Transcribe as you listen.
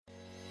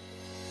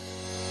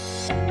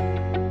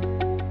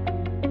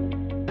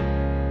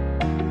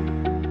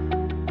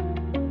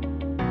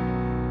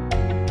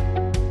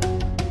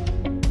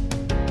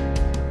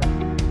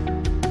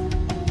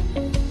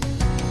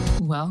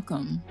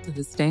Welcome to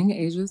the Staying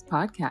Ageless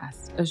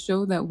podcast, a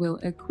show that will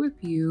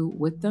equip you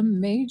with the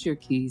major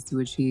keys to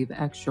achieve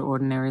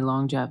extraordinary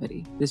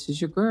longevity. This is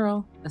your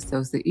girl,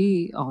 Asosa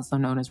E, also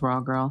known as Raw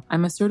Girl.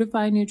 I'm a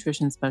certified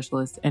nutrition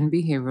specialist and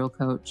behavioral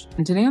coach.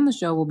 And today on the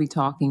show, we'll be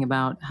talking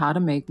about how to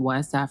make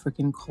West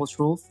African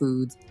cultural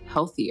foods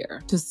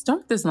healthier. To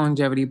start this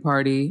longevity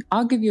party,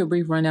 I'll give you a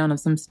brief rundown of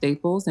some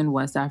staples in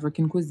West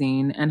African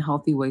cuisine and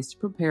healthy ways to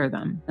prepare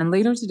them. And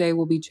later today,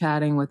 we'll be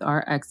chatting with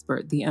our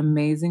expert, the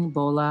amazing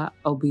Bola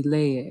Obileye,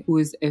 who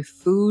is a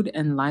food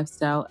and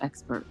lifestyle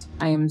expert.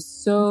 I am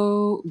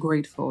so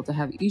grateful to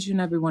have each and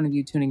every one of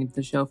you tuning into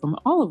the show from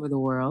all over the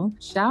world.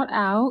 Shout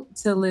out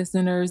to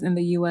listeners in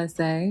the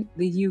USA,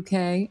 the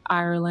UK,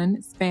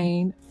 Ireland,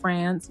 Spain,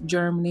 France,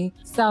 Germany,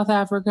 South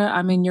Africa.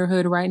 I'm in your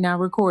hood right now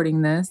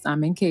recording this.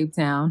 I'm in Cape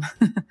Town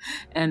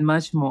and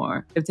much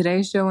more. If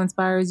today's show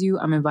inspires you,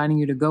 I'm inviting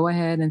you to go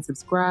ahead and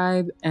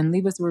subscribe and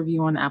leave us a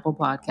review on Apple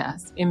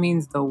Podcasts. It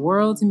means the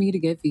world to me to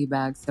get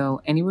feedback,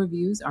 so any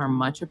reviews are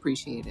much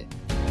appreciated.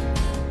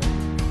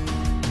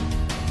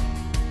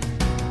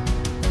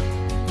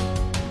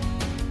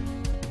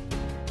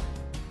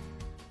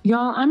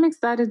 Y'all, I'm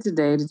excited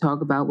today to talk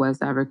about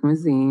West African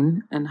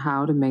cuisine and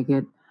how to make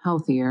it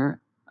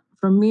healthier.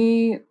 For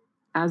me,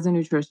 as a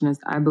nutritionist,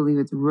 I believe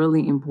it's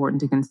really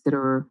important to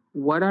consider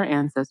what our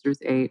ancestors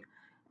ate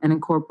and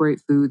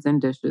incorporate foods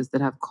and dishes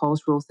that have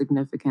cultural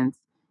significance,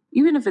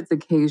 even if it's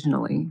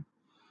occasionally.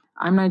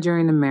 I'm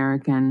Nigerian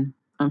American.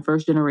 I'm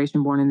first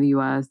generation born in the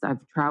US.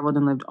 I've traveled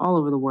and lived all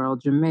over the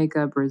world: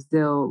 Jamaica,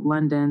 Brazil,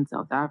 London,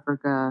 South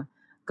Africa,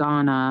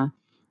 Ghana.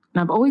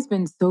 And I've always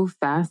been so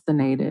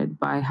fascinated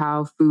by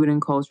how food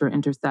and culture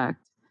intersect.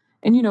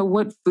 And,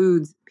 what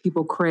foods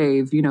people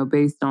crave,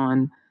 based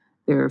on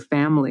their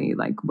family,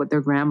 like what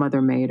their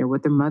grandmother made or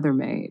what their mother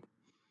made.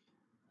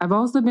 I've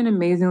also been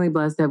amazingly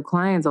blessed to have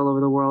clients all over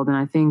the world. And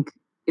I think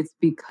it's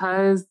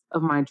because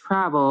of my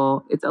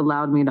travel, it's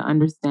allowed me to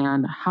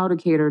understand how to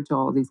cater to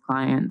all these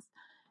clients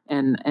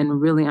and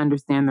really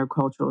understand their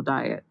cultural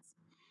diets.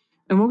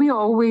 And what I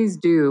always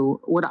do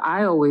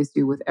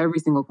with every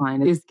single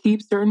client is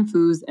keep certain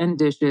foods and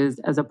dishes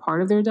as a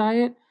part of their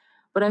diet,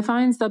 but I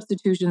find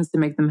substitutions to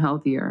make them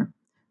healthier.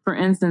 For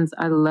instance,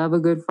 I love a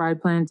good fried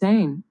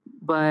plantain,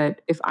 but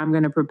if I'm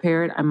going to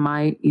prepare it, I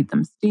might eat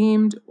them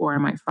steamed, or I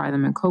might fry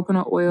them in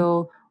coconut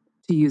oil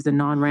to use a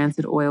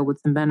non-rancid oil with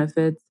some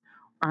benefits,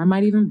 or I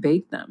might even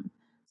bake them.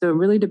 So it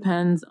really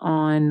depends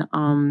on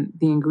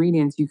the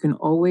ingredients. You can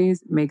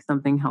always make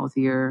something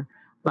healthier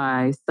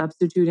by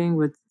substituting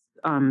with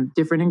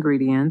different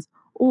ingredients,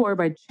 or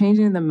by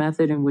changing the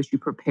method in which you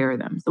prepare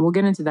them. So we'll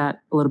get into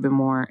that a little bit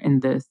more in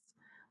this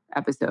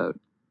episode.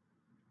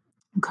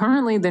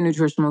 Currently, the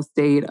nutritional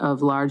state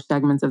of large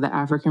segments of the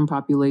African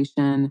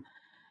population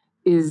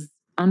is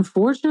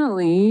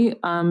unfortunately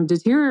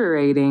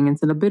deteriorating.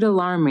 It's a bit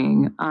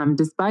alarming.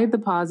 Despite the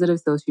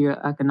positive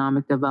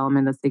socioeconomic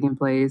development that's taking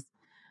place,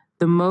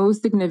 the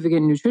most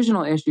significant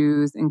nutritional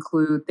issues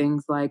include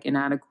things like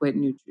inadequate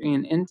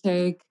nutrient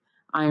intake,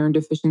 iron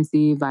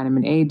deficiency,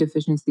 vitamin A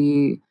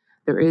deficiency.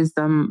 There is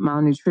some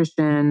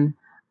malnutrition,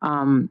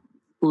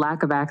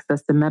 lack of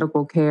access to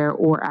medical care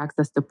or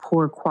access to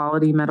poor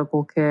quality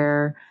medical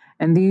care.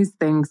 And these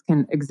things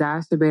can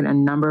exacerbate a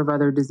number of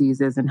other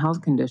diseases and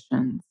health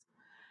conditions.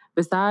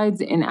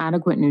 Besides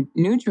inadequate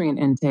nutrient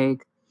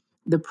intake,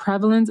 the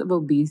prevalence of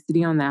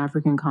obesity on the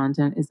African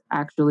continent is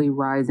actually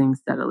rising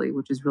steadily,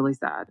 which is really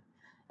sad.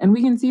 And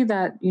we can see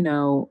that,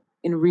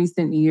 in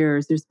recent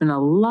years, there's been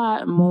a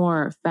lot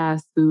more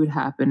fast food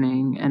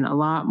happening and a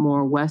lot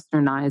more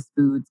westernized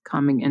foods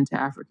coming into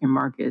African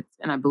markets.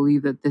 And I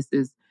believe that this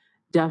is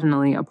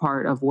definitely a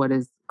part of what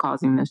is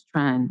causing this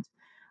trend.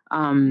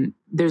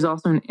 There's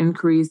also an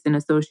increase in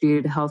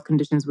associated health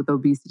conditions with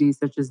obesity,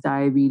 such as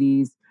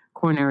diabetes,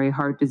 coronary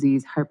heart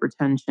disease,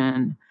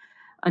 hypertension.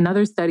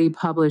 Another study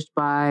published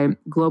by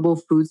Global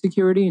Food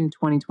Security in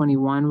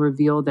 2021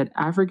 revealed that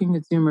African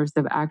consumers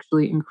have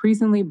actually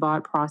increasingly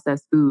bought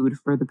processed food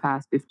for the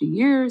past 50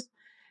 years,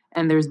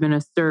 and there's been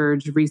a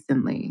surge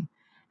recently.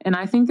 And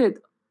I think that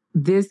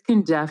this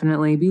can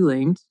definitely be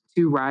linked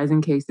to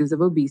rising cases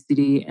of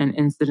obesity and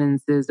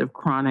incidences of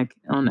chronic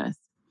illness.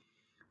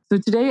 So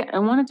today, I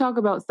want to talk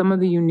about some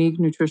of the unique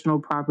nutritional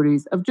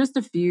properties of just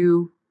a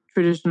few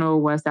traditional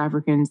West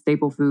African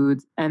staple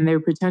foods and their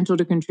potential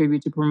to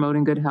contribute to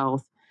promoting good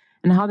health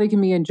and how they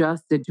can be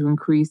adjusted to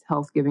increase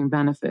health-giving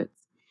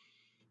benefits.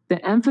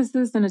 The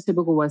emphasis in a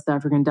typical West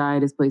African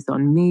diet is placed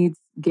on meats,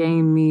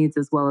 game meats,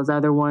 as well as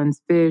other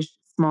ones: fish,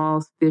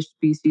 small fish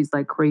species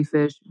like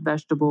crayfish,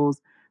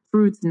 vegetables,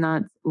 fruits,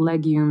 nuts,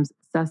 legumes,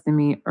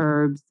 sesame,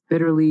 herbs,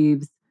 bitter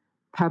leaves,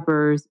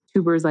 peppers,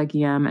 tubers like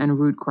yam, and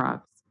root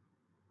crops.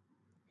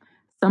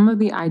 Some of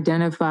the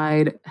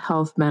identified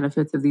health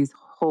benefits of these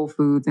whole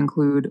foods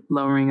include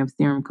lowering of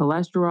serum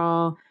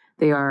cholesterol.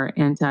 They are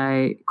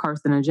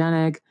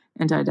anti-carcinogenic,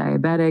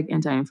 anti-diabetic,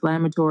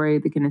 anti-inflammatory.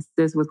 They can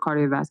assist with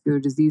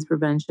cardiovascular disease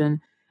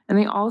prevention. And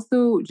they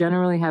also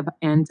generally have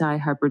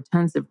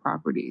anti-hypertensive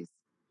properties.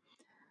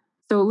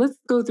 So let's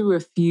go through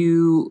a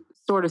few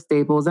sort of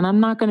staples, and I'm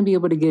not going to be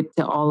able to get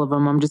to all of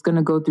them. I'm just going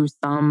to go through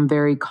some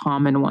very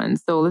common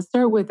ones. So let's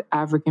start with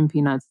African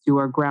peanut stew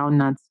or ground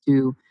nut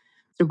stew.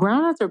 So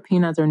groundnuts or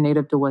peanuts are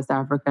native to West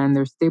Africa, and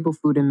they're staple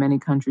food in many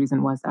countries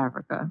in West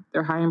Africa.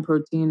 They're high in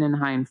protein and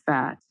high in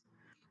fat.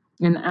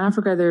 In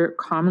Africa, they're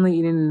commonly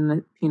eaten in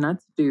a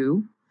peanut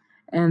stew.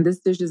 And this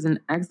dish is an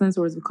excellent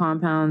source of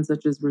compounds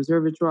such as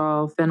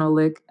resveratrol,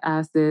 phenolic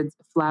acids,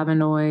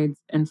 flavonoids,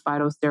 and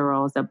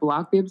phytosterols that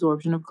block the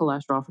absorption of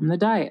cholesterol from the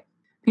diet.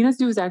 Peanut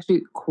stew is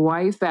actually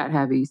quite fat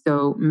heavy,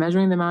 so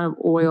measuring the amount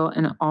of oil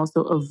and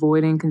also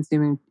avoiding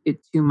consuming it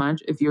too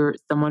much if you're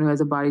someone who has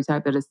a body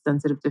type that is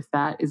sensitive to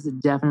fat is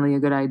definitely a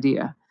good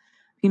idea.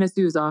 Peanut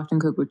stew is often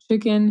cooked with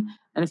chicken,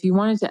 and if you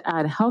wanted to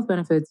add health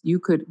benefits, you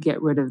could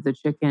get rid of the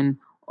chicken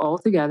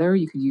altogether.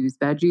 You could use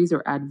veggies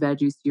or add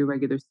veggies to your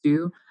regular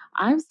stew.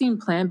 I've seen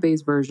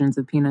plant-based versions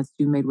of peanut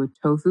stew made with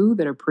tofu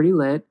that are pretty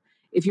lit.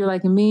 If you're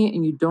like me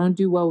and you don't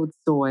do well with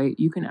soy,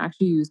 you can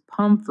actually use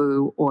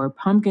pumfu or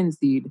pumpkin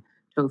seed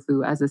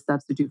tofu as a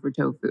substitute for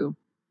tofu.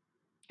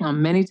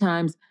 Many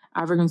times,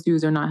 African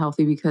stews are not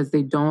healthy because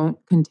they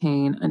don't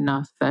contain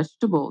enough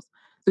vegetables.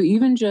 So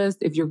even just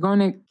if you're going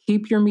to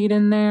keep your meat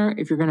in there,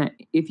 if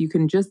you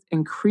can just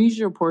increase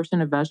your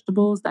portion of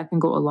vegetables, that can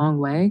go a long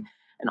way.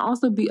 And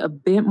also be a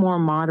bit more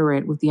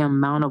moderate with the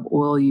amount of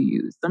oil you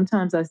use.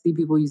 Sometimes I see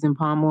people using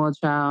palm oil,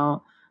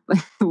 child,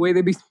 like the way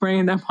they be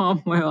spraying that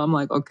palm oil. I'm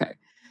like, okay,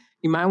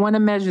 you might want to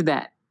measure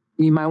that.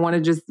 You might want to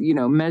just,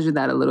 measure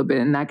that a little bit,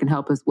 and that can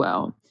help as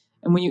well.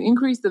 And when you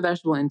increase the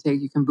vegetable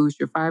intake, you can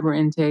boost your fiber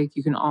intake.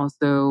 You can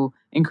also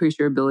increase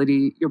your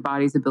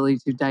body's ability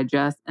to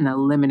digest and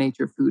eliminate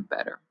your food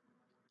better.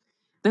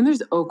 Then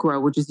there's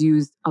okra, which is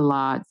used a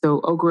lot. So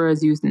okra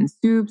is used in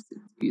soups,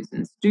 it's used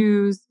in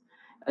stews.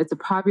 It's a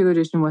popular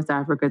dish in West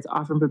Africa. It's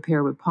often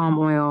prepared with palm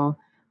oil.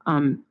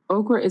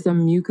 Okra is a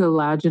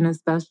mucilaginous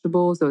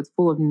vegetable, so it's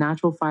full of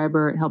natural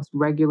fiber. It helps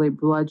regulate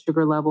blood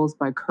sugar levels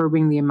by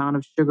curbing the amount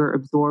of sugar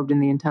absorbed in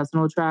the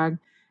intestinal tract.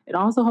 It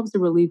also helps to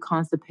relieve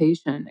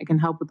constipation. It can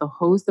help with a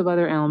host of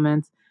other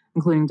ailments,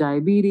 including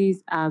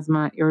diabetes,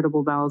 asthma,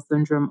 irritable bowel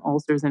syndrome,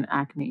 ulcers, and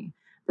acne.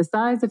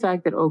 Besides the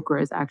fact that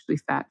okra is actually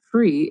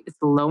fat-free, it's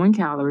low in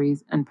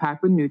calories and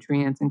packed with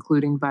nutrients,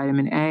 including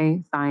vitamin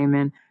A,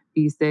 thiamine,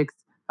 B6,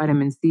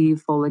 vitamin C,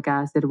 folic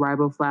acid,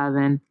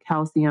 riboflavin,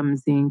 calcium,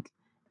 zinc,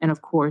 and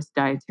of course,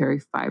 dietary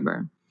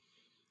fiber.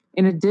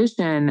 In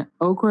addition,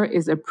 okra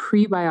is a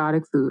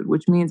prebiotic food,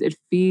 which means it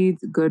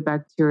feeds good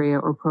bacteria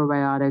or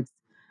probiotics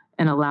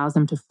and allows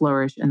them to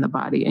flourish in the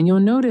body. And you'll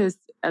notice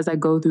as I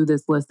go through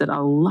this list that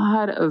a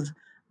lot of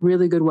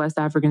really good West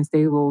African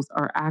staples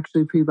are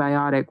actually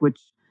prebiotic, which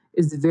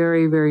is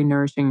very, very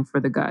nourishing for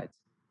the gut.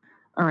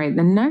 All right,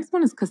 the next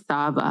one is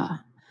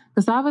cassava.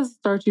 Cassava is a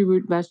starchy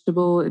root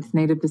vegetable. It's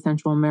native to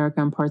Central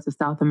America and parts of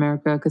South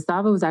America.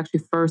 Cassava was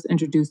actually first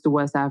introduced to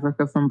West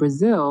Africa from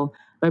Brazil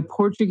by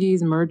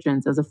Portuguese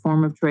merchants as a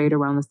form of trade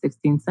around the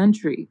 16th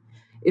century.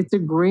 It's a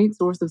great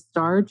source of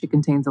starch. It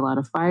contains a lot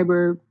of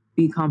fiber,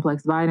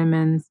 B-complex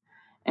vitamins.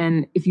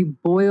 And if you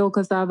boil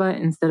cassava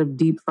instead of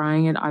deep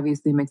frying it,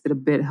 obviously makes it a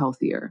bit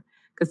healthier.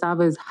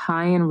 Cassava is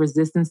high in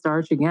resistant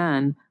starch,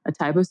 again, a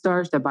type of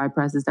starch that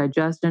bypasses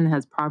digestion,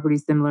 has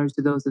properties similar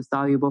to those of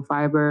soluble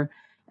fiber.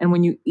 And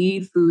when you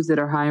eat foods that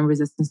are high in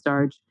resistant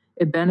starch,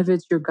 it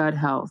benefits your gut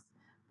health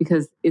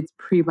because it's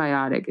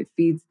prebiotic. It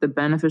feeds the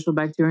beneficial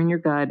bacteria in your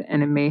gut,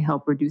 and it may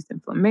help reduce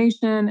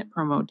inflammation,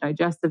 promote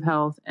digestive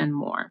health, and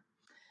more.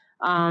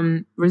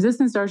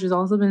 Resistant starch has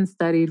also been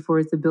studied for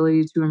its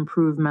ability to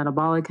improve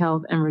metabolic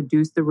health and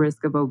reduce the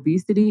risk of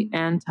obesity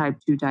and type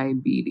 2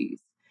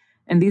 diabetes.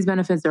 And these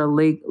benefits are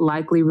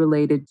likely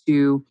related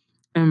to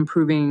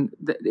improving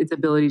its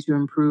ability to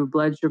improve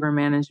blood sugar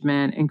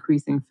management,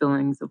 increasing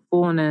feelings of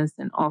fullness,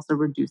 and also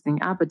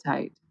reducing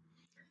appetite.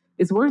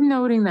 It's worth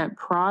noting that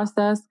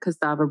processed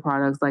cassava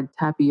products like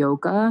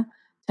tapioca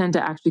tend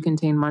to actually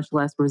contain much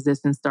less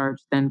resistant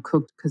starch than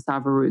cooked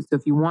cassava roots. So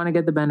if you want to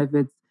get the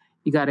benefits,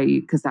 you got to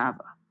eat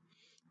cassava.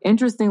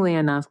 Interestingly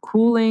enough,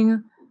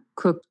 cooling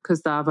cooked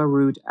cassava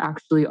root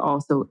actually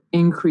also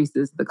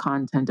increases the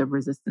content of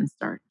resistant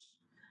starch.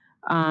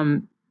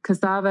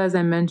 Cassava, as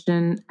I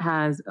mentioned,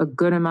 has a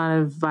good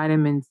amount of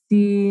vitamin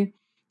C.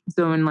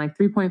 So in like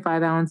 3.5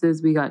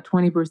 ounces, we got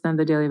 20% of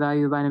the daily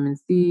value of vitamin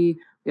C.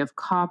 We have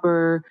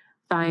copper,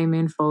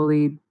 thiamine,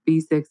 folate,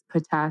 B6,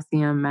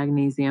 potassium,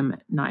 magnesium,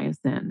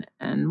 niacin,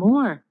 and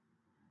more.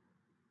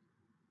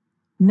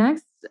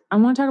 Next, I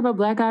want to talk about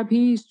black eyed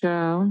peas,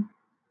 Joe.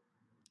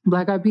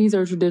 Black eyed peas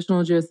are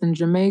traditional just in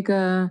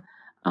Jamaica.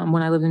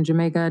 When I lived in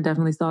Jamaica, I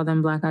definitely saw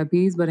them black eyed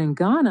peas. But in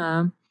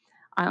Ghana,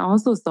 I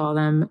also saw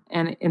them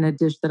in a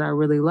dish that I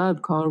really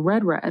loved called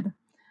red red.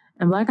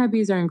 And black eyed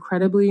peas are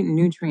incredibly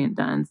nutrient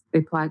dense. They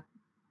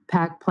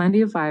pack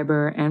plenty of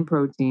fiber and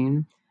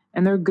protein,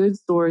 and they're a good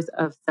source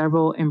of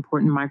several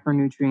important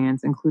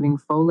micronutrients, including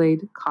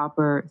folate,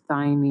 copper,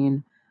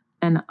 thiamine,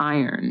 and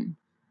iron.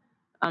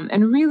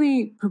 And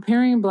really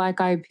preparing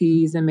black eyed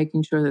peas and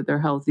making sure that they're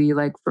healthy.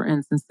 Like, for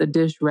instance, the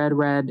dish red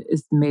red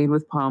is made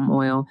with palm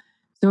oil.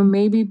 So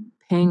maybe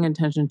paying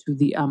attention to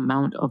the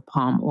amount of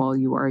palm oil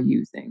you are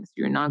using. So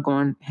you're not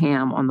going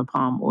ham on the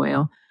palm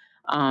oil.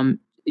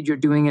 You're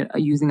doing it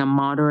using a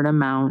moderate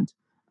amount,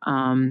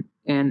 and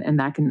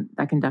that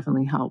can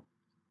definitely help.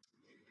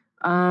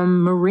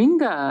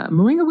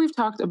 Moringa we've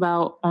talked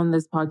about on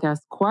this podcast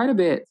quite a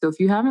bit. So if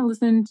you haven't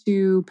listened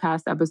to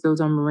past episodes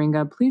on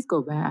moringa, please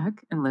go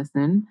back and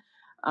listen,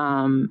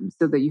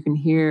 so that you can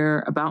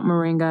hear about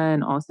moringa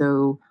and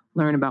also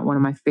learn about one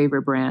of my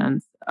favorite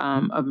brands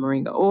of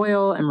moringa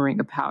oil and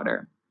moringa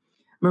powder.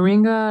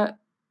 Moringa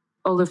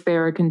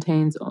oleifera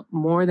contains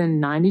more than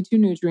 92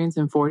 nutrients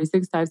and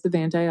 46 types of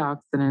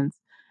antioxidants.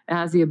 It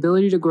has the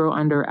ability to grow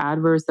under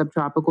adverse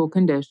subtropical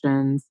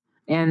conditions.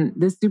 And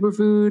this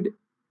superfood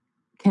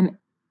can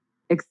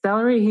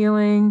accelerate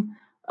healing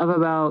of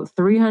about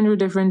 300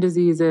 different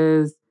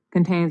diseases,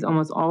 contains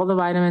almost all the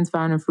vitamins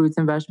found in fruits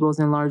and vegetables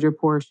in larger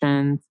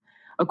portions.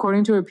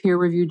 According to a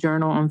peer-reviewed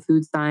journal on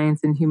food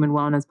science and human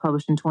wellness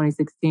published in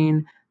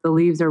 2016, the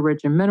leaves are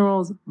rich in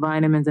minerals,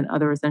 vitamins, and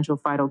other essential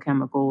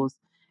phytochemicals.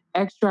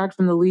 Extract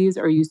from the leaves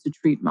are used to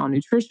treat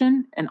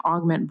malnutrition and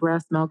augment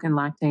breast milk in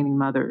lactating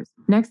mothers.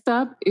 Next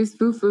up is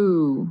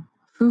fufu.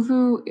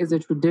 Fufu is a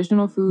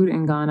traditional food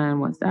in Ghana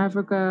and West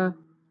Africa.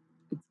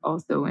 It's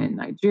also in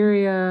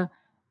Nigeria,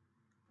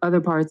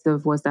 other parts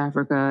of West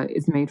Africa.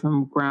 It's made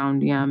from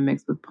ground yam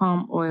mixed with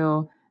palm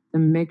oil. The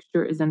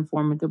mixture is then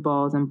formed into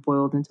balls and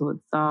boiled until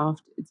it's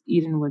soft. It's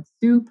eaten with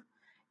soup.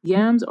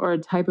 Yams are a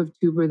type of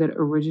tuber that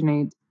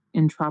originate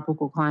in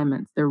tropical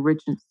climates. They're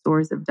rich in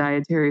source of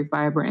dietary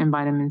fiber and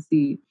vitamin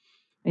C.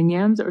 And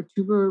yams are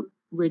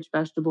tuber-rich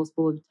vegetables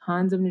full of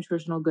tons of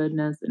nutritional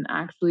goodness and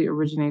actually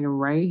originated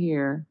right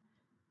here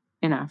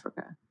in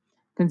Africa.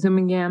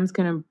 Consuming yams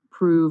can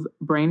improve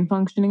brain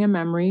functioning and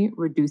memory,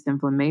 reduce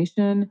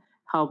inflammation,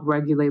 help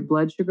regulate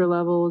blood sugar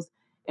levels,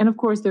 and of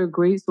course, they're a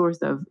great source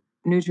of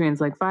nutrients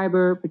like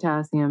fiber,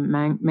 potassium,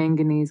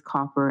 manganese,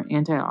 copper,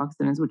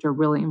 antioxidants, which are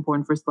really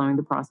important for slowing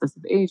the process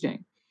of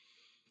aging.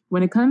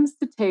 When it comes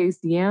to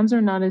taste, yams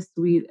are not as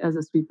sweet as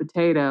a sweet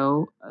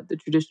potato, the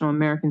traditional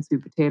American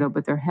sweet potato,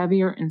 but they're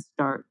heavier in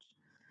starch.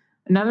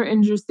 Another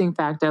interesting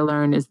fact I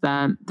learned is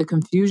that the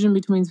confusion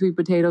between sweet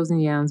potatoes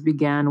and yams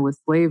began with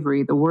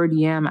slavery. The word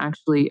yam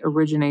actually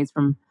originates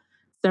from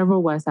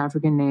several West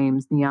African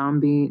names,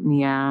 Nyambi,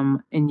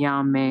 Niam, and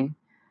Yame,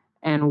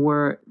 and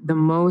were the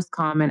most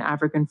common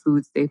African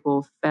food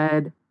staple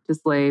fed to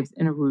slaves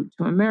en route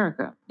to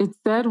America. It's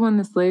said when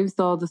the slaves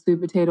saw the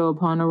sweet potato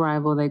upon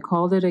arrival, they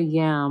called it a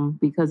yam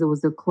because it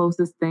was the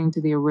closest thing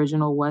to the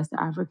original West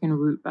African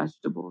root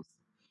vegetables.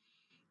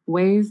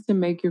 Ways to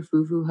make your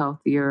fufu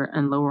healthier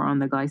and lower on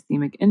the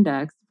glycemic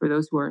index for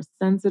those who are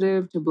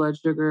sensitive to blood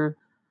sugar,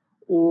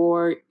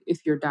 or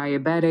if you're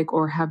diabetic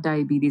or have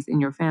diabetes in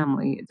your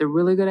family. It's a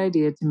really good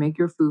idea to make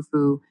your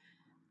fufu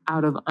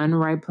out of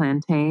unripe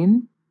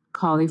plantain,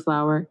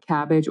 cauliflower,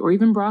 cabbage, or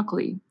even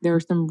broccoli. There are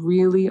some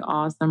really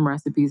awesome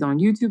recipes on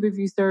YouTube if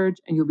you search,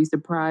 and you'll be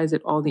surprised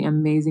at all the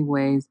amazing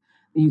ways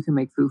that you can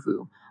make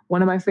fufu.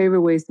 One of my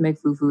favorite ways to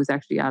make fufu is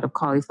actually out of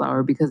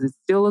cauliflower because it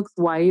still looks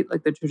white,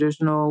 like the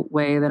traditional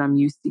way that I'm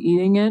used to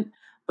eating it,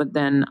 but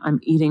then I'm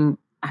eating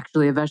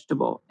actually a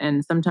vegetable.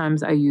 And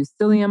sometimes I use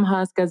psyllium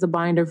husk as a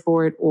binder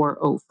for it or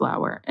oat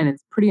flour, and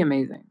it's pretty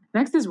amazing.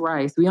 Next is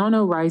rice. We all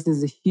know rice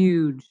is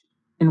huge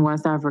in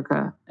West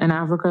Africa and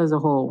Africa as a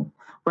whole.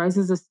 Rice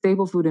is a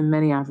staple food in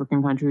many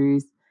African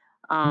countries.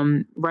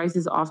 Rice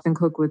is often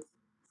cooked with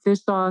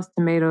fish sauce,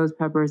 tomatoes,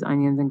 peppers,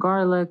 onions, and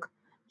garlic.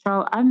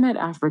 Charles, I've met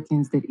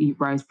Africans that eat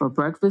rice for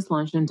breakfast,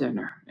 lunch, and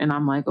dinner. And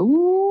I'm like,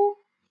 ooh.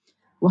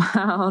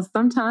 Well,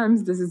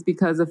 sometimes this is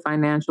because of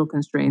financial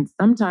constraints.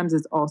 Sometimes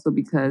it's also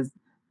because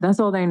that's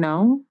all they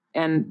know.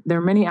 And there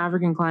are many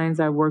African clients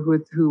I work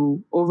with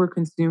who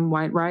overconsume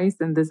white rice,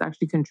 and this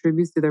actually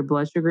contributes to their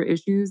blood sugar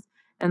issues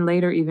and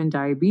later even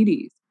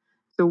diabetes.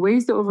 So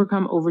ways to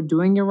overcome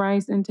overdoing your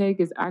rice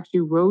intake is actually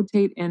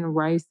rotate in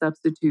rice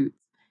substitutes.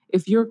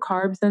 If you're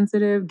carb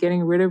sensitive,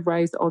 getting rid of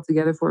rice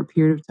altogether for a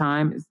period of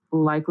time is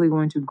likely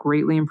going to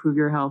greatly improve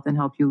your health and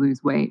help you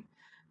lose weight.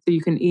 So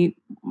you can eat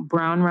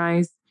brown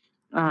rice.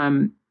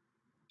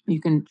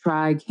 You can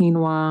try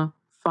quinoa,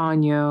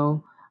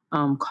 fonio,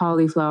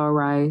 cauliflower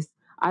rice.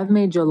 I've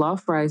made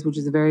jollof rice, which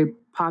is a very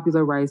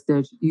popular rice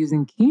dish,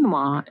 using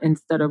quinoa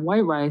instead of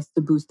white rice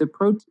to boost the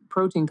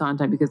protein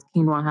content because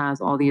quinoa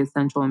has all the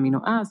essential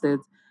amino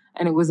acids,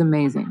 and it was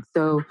amazing.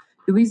 So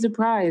you'll be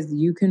surprised.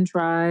 You can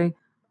try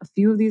a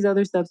few of these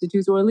other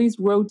substitutes or at least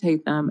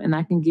rotate them, and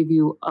that can give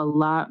you a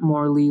lot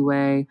more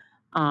leeway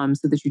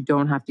so that you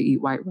don't have to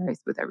eat white rice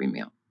with every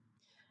meal.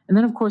 And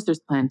then, of course, there's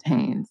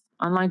plantains.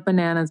 Unlike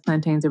bananas,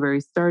 plantains are very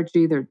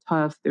starchy, they're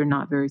tough, they're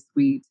not very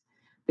sweet.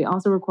 They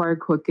also require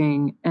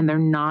cooking, and they're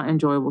not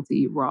enjoyable to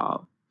eat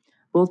raw.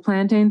 Both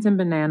plantains and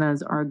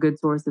bananas are a good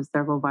source of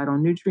several vital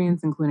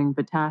nutrients, including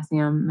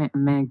potassium,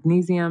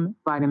 magnesium,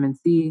 vitamin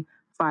C,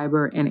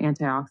 fiber, and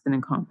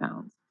antioxidant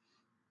compounds.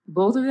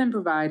 Both of them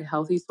provide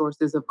healthy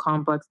sources of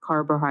complex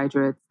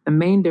carbohydrates, the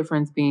main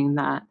difference being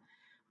that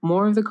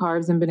more of the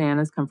carbs in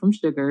bananas come from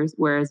sugars,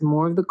 whereas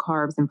more of the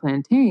carbs in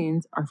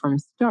plantains are from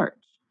starch.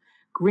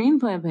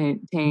 Green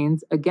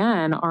plantains,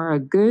 again, are a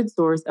good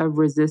source of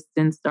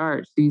resistant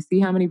starch. So you see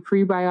how many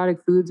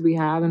prebiotic foods we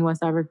have in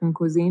West African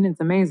cuisine? It's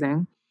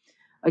amazing.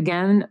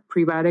 Again,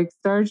 prebiotic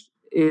starch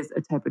is a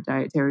type of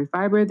dietary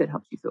fiber that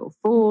helps you feel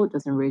full,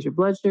 doesn't raise your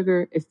blood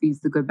sugar, it feeds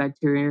the good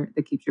bacteria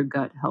that keeps your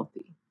gut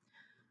healthy.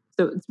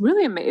 So it's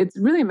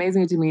really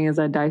amazing to me as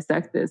I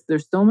dissect this.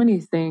 There's so many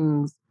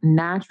things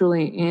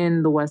naturally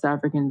in the West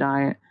African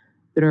diet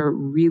that are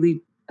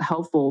really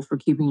helpful for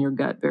keeping your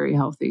gut very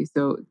healthy.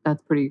 So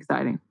that's pretty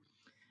exciting.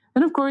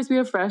 And of course, we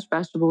have fresh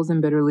vegetables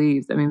and bitter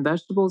leaves. I mean,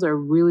 vegetables are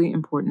really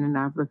important in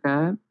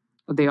Africa.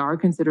 They are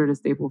considered a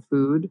staple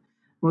food.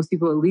 Most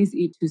people at least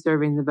eat 2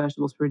 servings of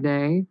vegetables per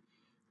day.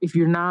 If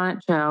you're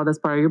not, child, that's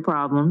part of your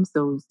problem.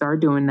 So start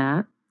doing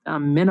that,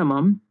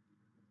 minimum.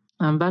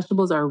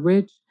 Vegetables are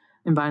rich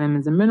in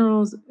vitamins and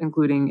minerals,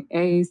 including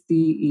A, C,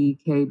 E,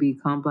 K, B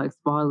complex,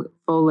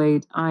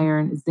 folate,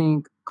 iron,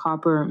 zinc,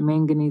 copper,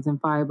 manganese,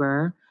 and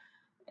fiber.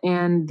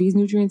 And these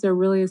nutrients are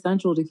really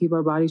essential to keep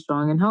our bodies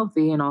strong and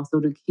healthy, and also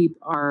to keep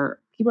our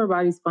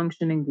bodies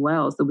functioning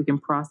well so we can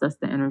process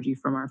the energy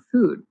from our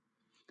food.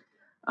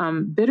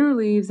 Bitter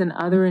leaves and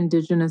other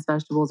indigenous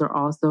vegetables are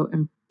also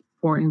an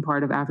important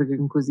part of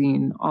African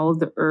cuisine. All of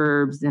the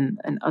herbs and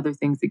other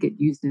things that get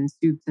used in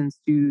soups and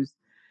stews,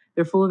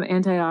 they're full of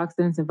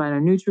antioxidants and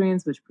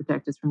phytonutrients, which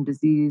protect us from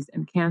disease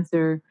and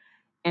cancer.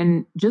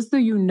 And just so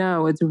you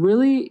know, it's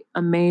really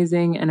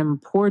amazing and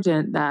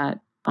important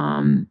that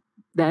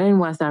that in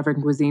West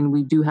African cuisine,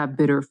 we do have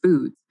bitter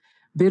foods.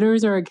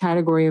 Bitters are a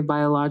category of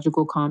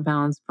biological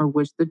compounds for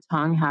which the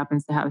tongue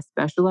happens to have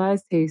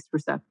specialized taste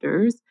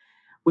receptors,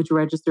 which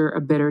register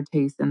a bitter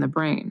taste in the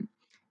brain.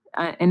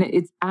 And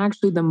it's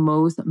actually the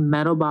most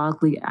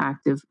metabolically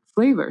active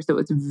flavor. So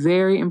it's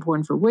very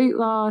important for weight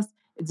loss.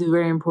 It's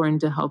very important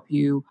to help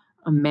you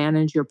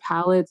manage your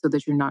palate so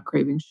that you're not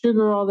craving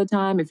sugar all the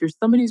time. If you're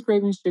somebody who's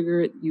craving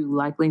sugar, you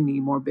likely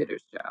need more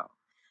bitters, Joe.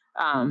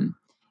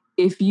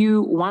 If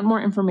you want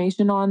more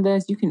information on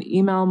this, you can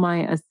email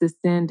my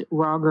assistant,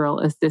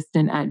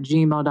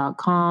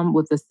 rawgirlassistant@gmail.com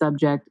with the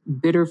subject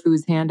Bitter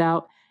Foods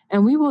Handout,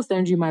 and we will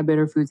send you my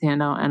Bitter Foods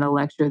Handout and a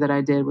lecture that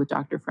I did with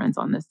Dr. Friends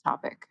on this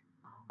topic.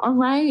 All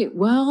right,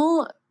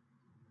 well,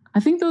 I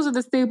think those are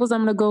the staples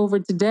I'm going to go over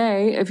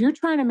today. If you're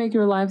trying to make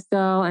your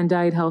lifestyle and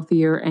diet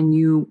healthier and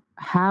you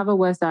have a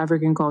West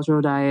African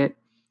cultural diet,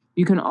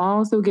 you can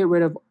also get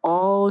rid of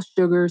all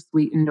sugar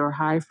sweetened or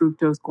high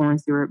fructose corn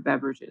syrup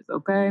beverages,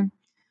 okay?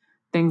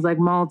 Things like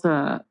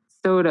Malta,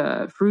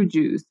 soda, fruit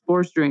juice,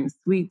 sports drinks,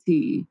 sweet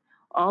tea.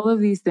 All of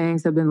these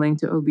things have been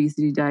linked to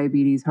obesity,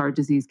 diabetes, heart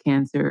disease,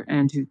 cancer,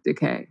 and tooth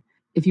decay.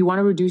 If you want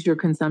to reduce your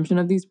consumption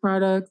of these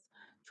products,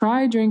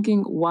 try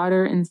drinking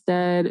water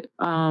instead.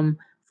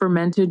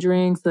 Fermented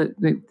drinks.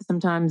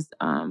 Sometimes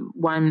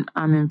when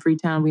I'm in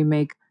Freetown, we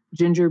make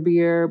ginger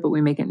beer, but we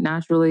make it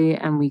naturally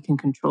and we can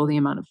control the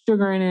amount of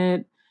sugar in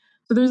it.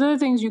 So there's other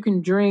things you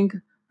can drink.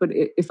 But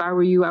if I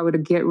were you, I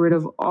would get rid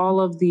of all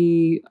of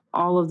the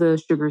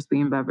sugar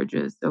sweetened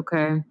beverages.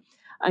 Okay,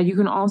 you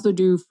can also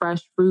do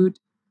fresh fruit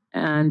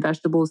and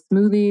vegetable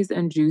smoothies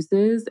and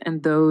juices,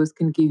 and those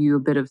can give you a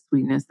bit of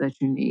sweetness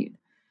that you need.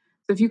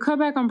 So if you cut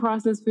back on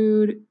processed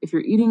food, if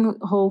you're eating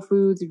whole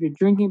foods, if you're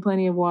drinking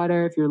plenty of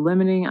water, if you're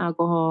limiting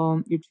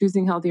alcohol, you're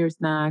choosing healthier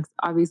snacks,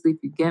 obviously,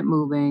 if you get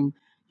moving,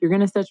 you're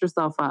going to set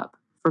yourself up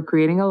for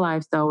creating a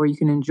lifestyle where you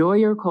can enjoy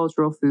your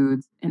cultural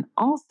foods and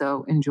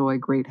also enjoy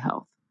great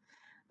health.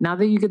 Now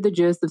that you get the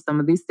gist of some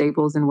of these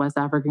staples in West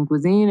African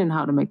cuisine and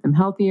how to make them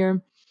healthier,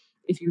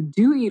 if you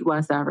do eat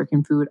West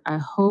African food, I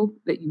hope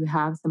that you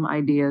have some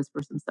ideas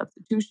for some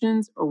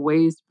substitutions or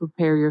ways to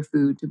prepare your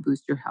food to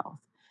boost your health.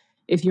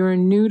 If you're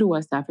new to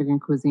West African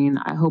cuisine,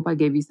 I hope I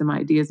gave you some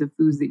ideas of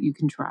foods that you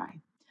can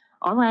try.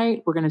 All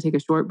right, we're going to take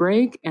a short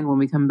break, and when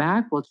we come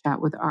back, we'll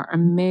chat with our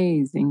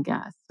amazing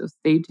guests. So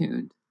stay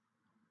tuned.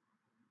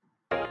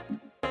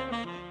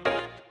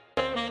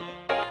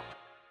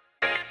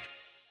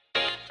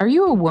 Are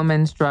you a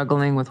woman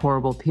struggling with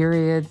horrible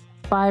periods,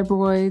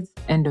 fibroids,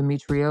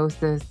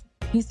 endometriosis,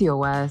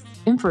 PCOS,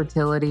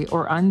 infertility,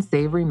 or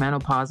unsavory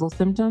menopausal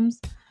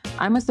symptoms?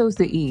 I'm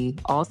Asosa E.,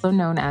 also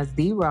known as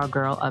The Raw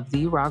Girl of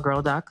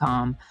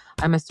TheRawGirl.com.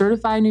 I'm a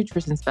certified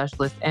nutrition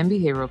specialist and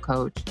behavioral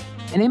coach.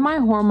 And in my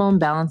Hormone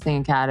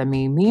Balancing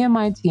Academy, me and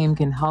my team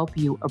can help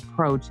you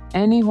approach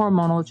any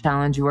hormonal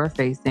challenge you are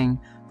facing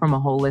from a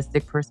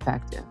holistic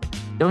perspective.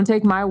 Don't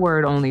take my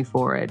word only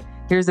for it.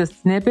 Here's a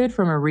snippet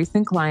from a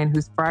recent client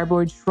whose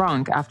fibroid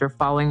shrunk after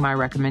following my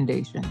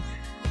recommendations.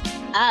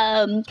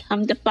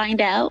 Come to find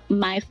out,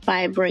 my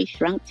fibroid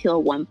shrunk to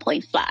a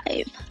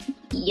 1.5.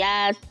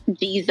 Yes,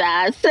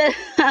 Jesus.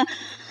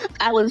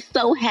 I was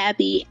so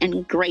happy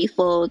and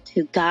grateful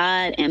to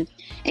God and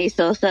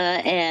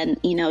Asosa and,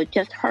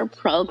 just her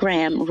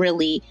program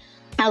really.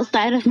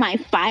 Outside of my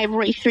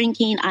fibroid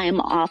shrinking, I am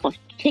off of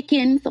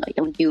chicken, so I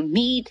don't do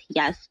meat.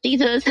 Yes,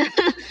 Jesus.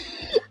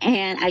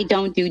 And I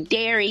don't do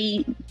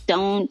dairy.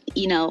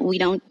 We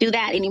don't do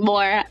that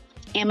anymore.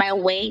 And my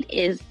weight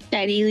is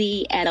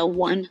steadily at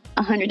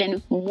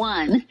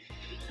 101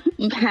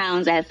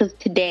 pounds as of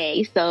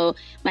today. So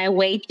my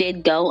weight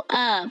did go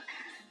up.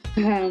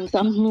 So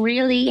I'm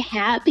really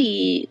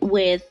happy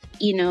with,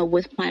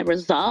 with my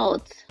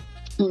results.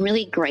 I'm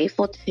really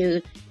grateful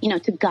to,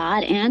 to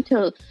God and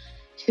to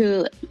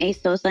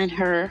ASOS and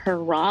her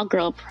Raw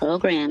Girl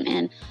program.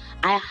 And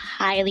I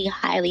highly,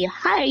 highly,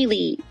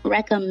 highly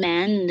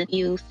recommend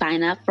you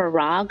sign up for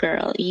Raw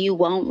Girl. You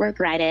won't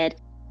regret it.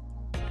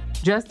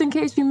 Just in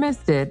case you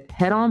missed it,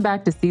 head on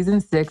back to season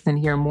 6 and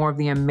hear more of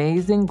the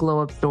amazing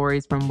glow-up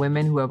stories from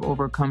women who have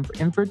overcome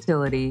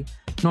infertility,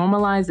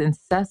 normalized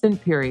incessant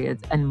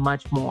periods, and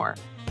much more.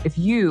 If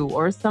you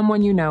or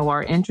someone you know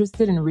are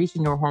interested in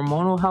reaching your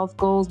hormonal health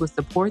goals with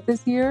support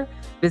this year,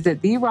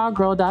 visit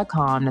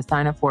therawgirl.com to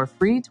sign up for a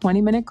free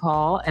 20-minute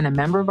call, and a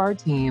member of our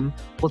team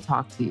will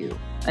talk to you.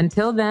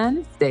 Until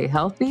then, stay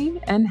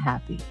healthy and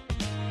happy.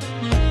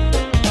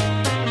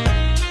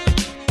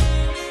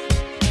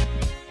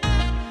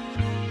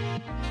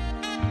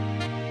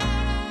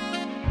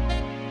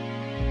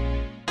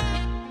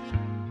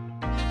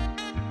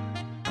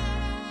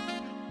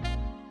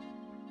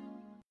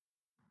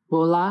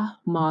 Bola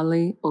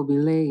Mali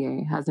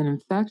Obileye has an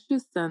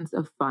infectious sense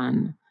of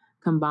fun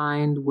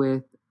combined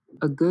with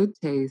a good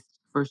taste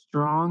for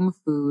strong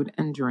food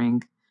and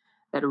drink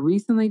that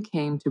recently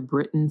came to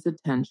Britain's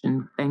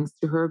attention thanks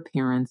to her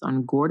appearance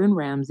on Gordon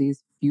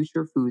Ramsay's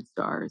Future Food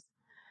Stars.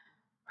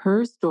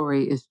 Her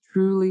story is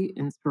truly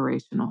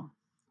inspirational.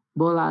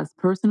 Bola's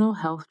personal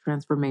health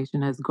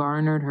transformation has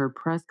garnered her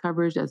press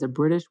coverage as a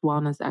British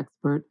wellness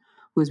expert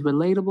who is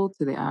relatable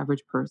to the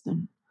average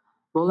person.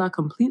 Bola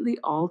completely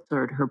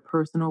altered her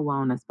personal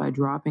wellness by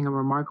dropping a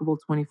remarkable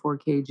 24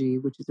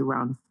 kg, which is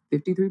around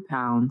 53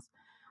 pounds,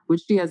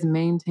 which she has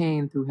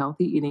maintained through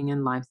healthy eating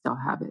and lifestyle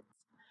habits.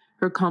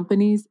 Her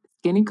companies,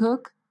 Skinny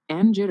Cook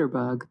and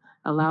Jitterbug,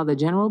 allow the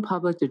general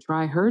public to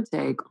try her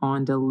take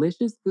on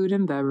delicious food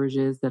and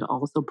beverages that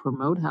also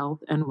promote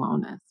health and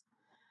wellness.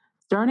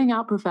 Starting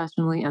out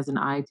professionally as an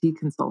IT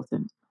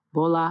consultant,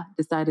 Bola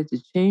decided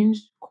to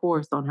change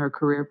course on her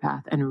career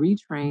path and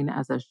retrain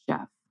as a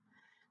chef.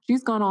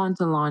 She's gone on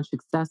to launch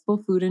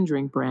successful food and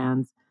drink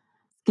brands.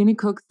 Skinny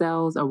Cook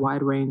sells a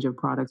wide range of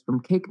products from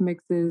cake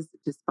mixes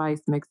to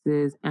spice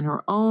mixes and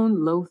her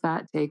own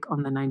low-fat take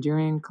on the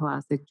Nigerian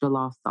classic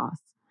jollof sauce.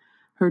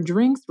 Her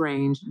drinks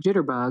range,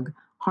 Jitterbug,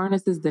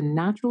 harnesses the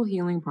natural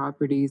healing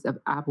properties of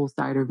apple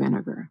cider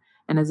vinegar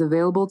and is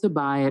available to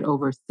buy at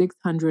over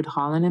 600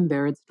 Holland &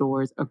 Barrett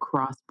stores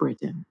across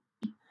Britain.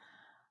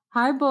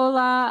 Hi,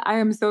 Bola. I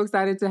am so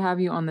excited to have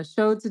you on the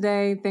show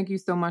today. Thank you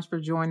so much for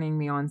joining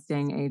me on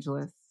Staying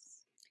Ageless.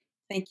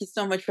 Thank you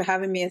so much for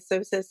having me.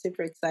 I'm so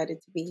super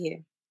excited to be here.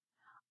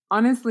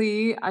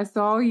 Honestly, I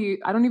saw you.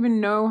 I don't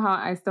even know how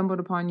I stumbled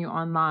upon you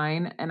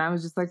online. And I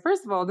was just like,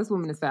 first of all, this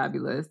woman is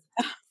fabulous.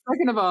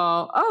 Second of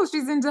all, oh,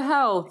 she's into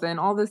health and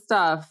all this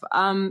stuff.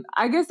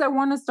 I guess I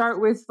want to start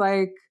with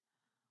like,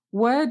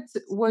 what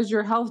was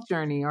your health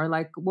journey, or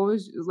like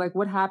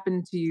what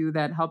happened to you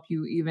that helped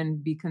you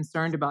even be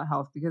concerned about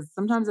health? Because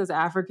sometimes as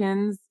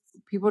Africans,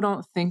 people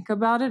don't think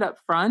about it up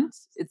front.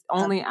 It's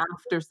only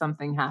after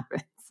something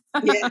happens.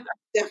 Yeah,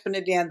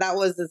 definitely. And that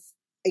was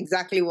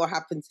exactly what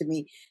happened to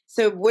me.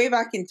 So way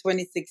back in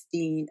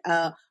 2016,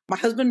 my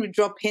husband would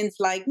drop hints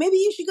like, maybe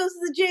you should go to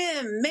the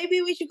gym.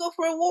 Maybe we should go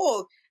for a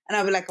walk. And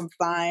I'd be like, I'm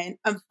fine.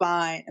 I'm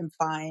fine. I'm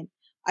fine.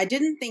 I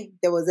didn't think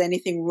there was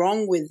anything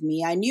wrong with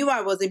me. I knew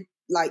I wasn't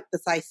like the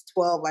size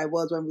 12 I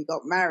was when we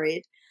got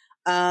married.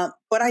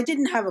 But I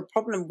didn't have a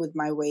problem with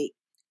my weight.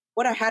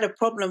 What I had a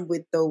problem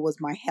with though was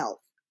my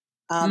health.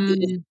 It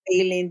was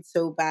failing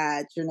so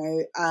bad,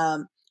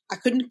 I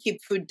couldn't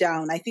keep food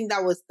down. I think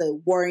that was the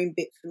worrying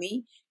bit for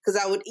me because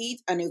I would eat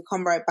and it would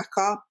come right back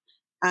up,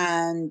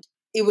 and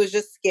it was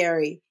just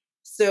scary.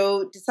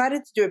 So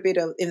decided to do a bit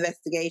of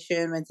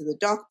investigation, went to the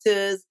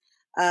doctors,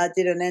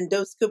 did an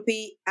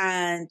endoscopy,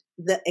 and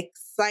the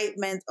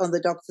excitement on the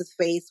doctor's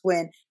face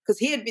because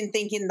he had been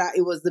thinking that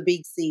it was the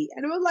big C,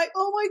 and it was like,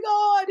 oh my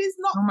God, it's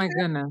not Oh my cancer,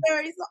 goodness.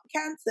 it's not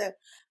cancer.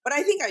 But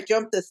I think I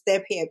jumped a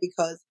step here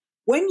because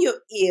when you're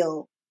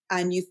ill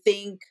and you're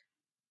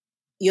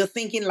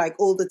thinking like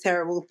all the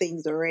terrible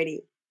things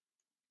already,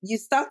 you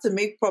start to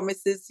make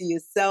promises to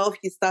yourself.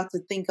 You start to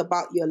think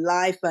about your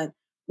life and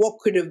what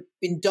could have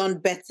been done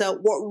better,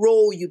 what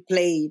role you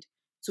played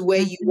to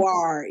where you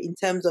are in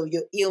terms of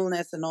your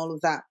illness and all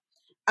of that.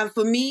 And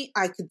for me,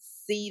 I could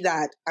see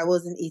that I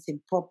wasn't eating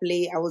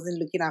properly. I wasn't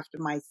looking after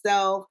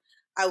myself.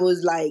 I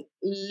was like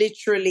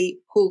literally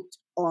hooked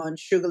on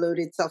sugar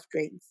loaded soft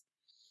drinks.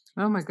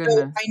 Oh my So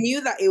goodness. I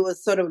knew that it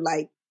was sort of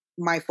like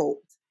my fault.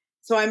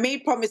 So I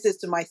made promises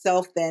to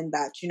myself then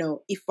that,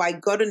 if I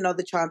got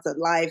another chance at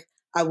life,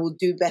 I will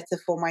do better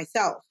for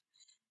myself.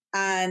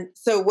 And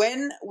so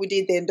when we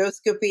did the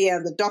endoscopy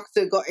and the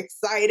doctor got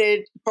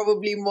excited,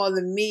 probably more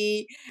than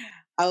me,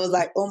 I was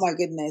like, oh my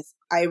goodness,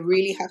 I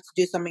really have to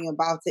do something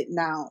about it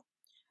now.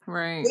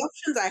 Right. The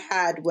options I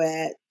had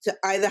were to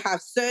either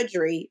have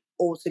surgery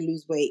or to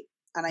lose weight.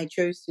 And I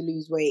chose to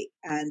lose weight.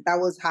 And that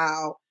was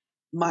how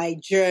my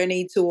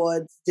journey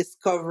towards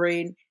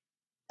discovering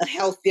a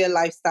healthier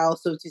lifestyle,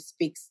 so to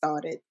speak,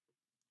 started.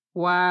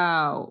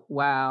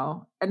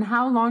 Wow. And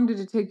how long did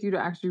it take you to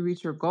actually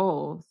reach your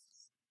goals?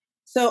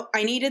 So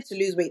I needed to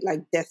lose weight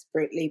like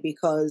desperately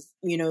because,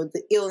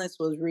 the illness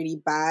was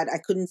really bad. I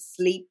couldn't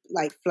sleep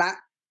like flat.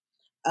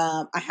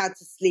 I had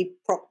to sleep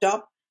propped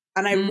up,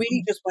 and I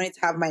really just wanted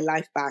to have my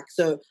life back.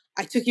 So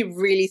I took it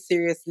really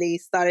seriously,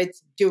 started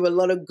to do a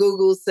lot of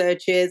Google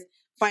searches,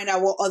 find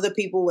out what other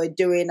people were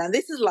doing. And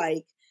this is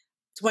like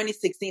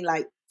 2016,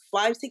 like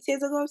 5-6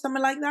 years ago,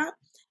 something like that.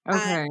 And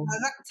Okay. at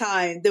that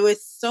time, there were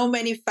so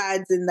many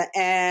fads in the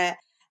air.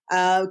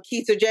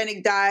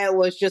 Ketogenic diet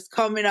was just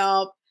coming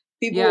up.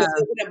 People were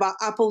talking about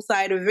apple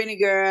cider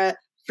vinegar,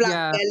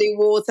 flat belly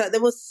water.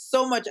 There was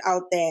so much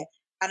out there.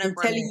 And I'm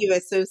telling you,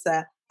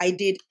 Esosa, I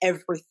did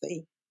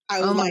everything.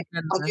 I was like,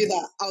 I'll do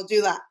that. I'll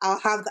do that. I'll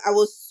have that. I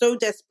was so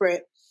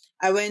desperate.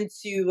 I went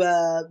to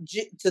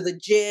the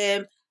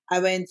gym. I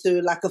went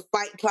to like a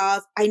fight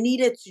class. I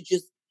needed to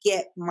just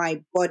get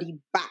my body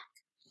back.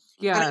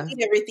 Yeah. And I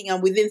did everything.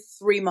 And within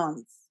 3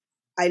 months,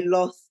 I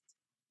lost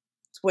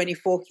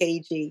 24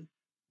 kg.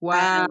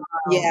 Wow.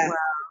 Yeah. Wow.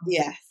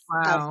 Yes.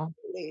 Wow.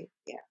 Absolutely.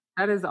 Yeah.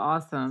 That is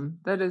awesome.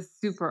 That is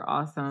super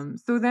awesome.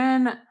 So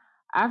then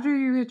after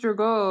you hit your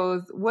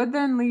goals, what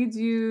then leads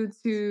you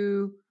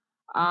to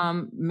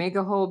make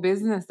a whole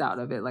business out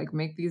of it? Like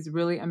make these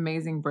really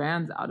amazing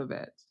brands out of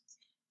it?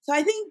 So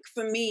I think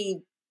for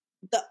me,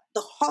 the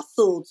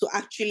hustle to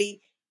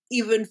actually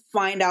even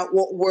find out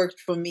what worked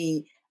for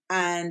me,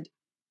 and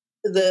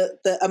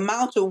the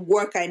amount of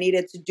work I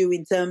needed to do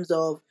in terms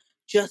of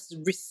just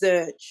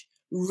research,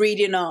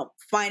 reading up,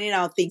 finding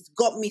out things,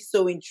 got me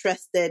so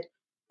interested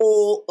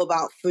all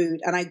about food,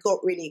 and I got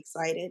really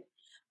excited.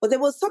 But there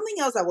was something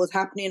else that was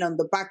happening on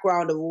the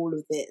background of all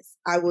of this.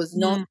 I was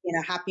not in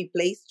a happy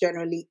place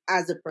generally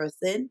as a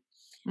person.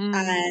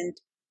 And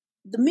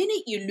the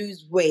minute you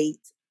lose weight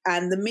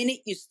and the minute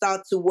you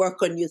start to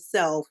work on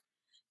yourself,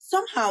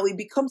 somehow it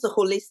becomes a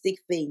holistic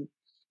thing.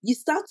 You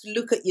start to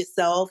look at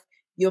yourself,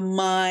 your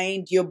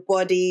mind, your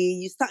body.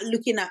 You start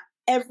looking at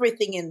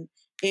everything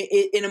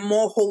in a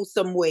more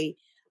wholesome way.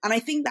 And I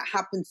think that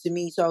happened to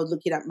me. So I was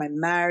looking at my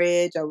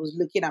marriage, I was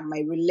looking at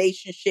my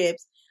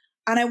relationships,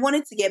 and I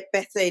wanted to get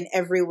better in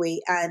every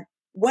way. And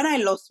when I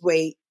lost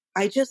weight,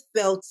 I just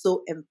felt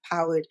so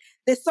empowered.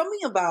 There's something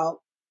about,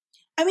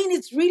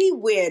 it's really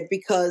weird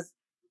because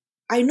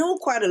I know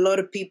quite a lot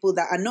of people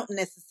that are not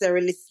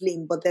necessarily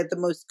slim, but they're the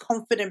most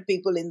confident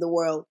people in the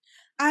world.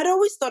 I'd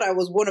always thought I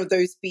was one of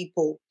those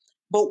people.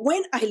 But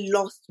when I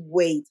lost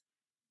weight,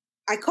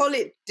 I call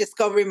it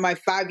discovering my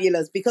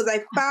fabulous, because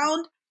I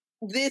found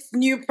this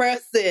new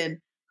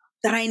person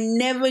that I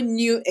never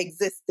knew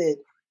existed.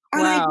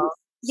 And wow.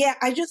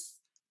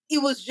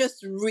 it was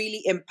just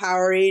really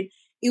empowering.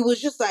 It was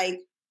just like,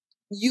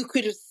 you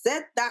could have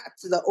said that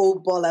to the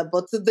old baller,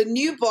 but to the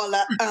new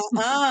baller, I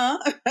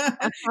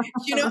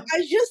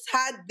just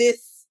had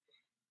this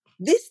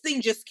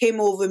thing just came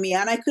over me,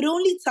 and I could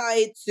only tie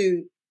it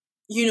to,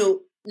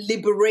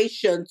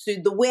 liberation,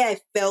 to the way I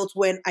felt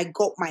when I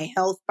got my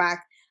health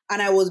back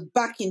and I was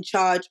back in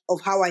charge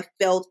of how I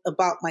felt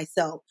about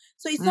myself.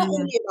 So it's not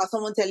only about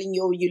someone telling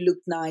you, oh, you look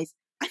nice.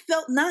 I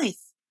felt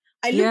nice.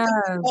 I looked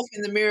at myself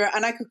in the mirror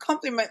and I could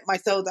compliment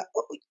myself that,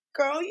 oh,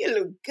 girl, you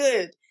look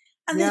good.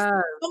 And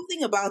there's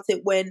something about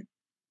it when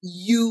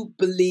you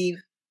believe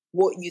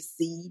what you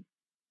see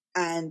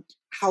and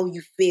how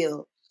you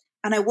feel.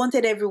 And I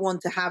wanted everyone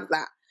to have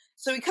that.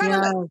 So it kind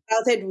of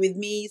started with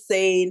me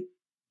saying,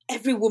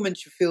 every woman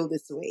should feel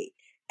this way.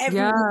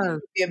 Every woman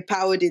should be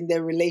empowered in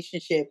their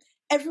relationship.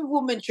 Every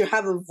woman should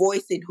have a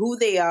voice in who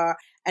they are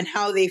and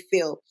how they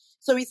feel.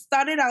 So it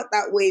started out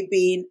that way,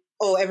 being,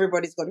 oh,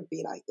 everybody's got to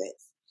be like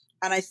this.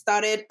 And I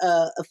started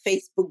a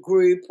Facebook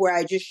group where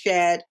I just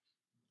shared,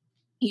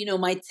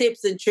 my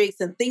tips and tricks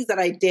and things that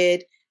I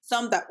did,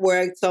 some that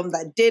worked, some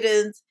that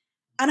didn't.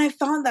 And I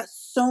found that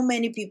so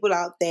many people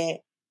out there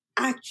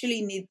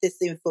actually need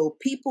this info.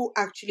 People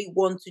actually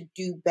want to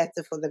do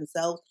better for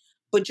themselves,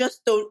 but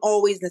just don't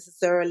always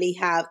necessarily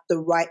have the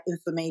right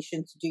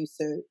information to do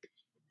so.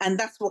 And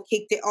that's what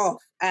kicked it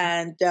off.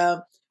 And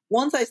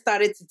once I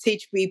started to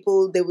teach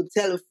people, they would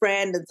tell a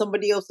friend and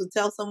somebody else would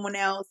tell someone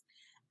else.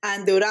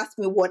 And they would ask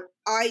me what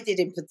I did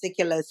in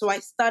particular. So I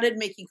started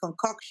making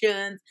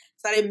concoctions,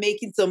 started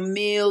making some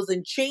meals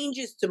and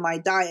changes to my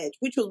diet,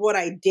 which was what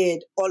I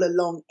did all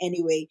along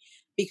anyway.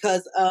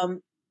 Because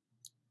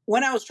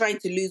when I was trying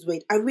to lose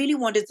weight, I really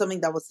wanted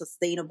something that was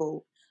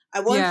sustainable. I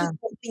wanted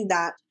something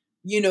that,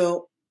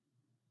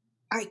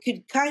 I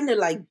could kind of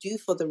like do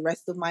for the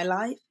rest of my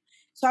life.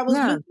 So I was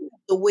looking at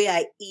the way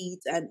I eat,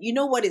 and you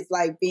know what it's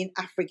like being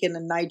African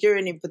and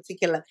Nigerian in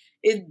particular.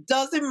 It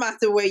doesn't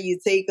matter where you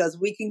take us.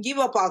 We can give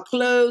up our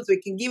clothes,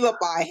 we can give up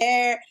our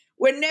hair.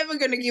 We're never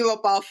going to give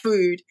up our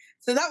food.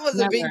 So that was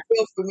a big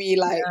deal for me.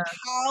 Like,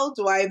 how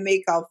do I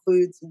make our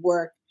foods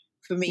work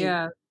for me?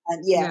 And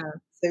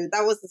so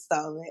that was the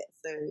start of it.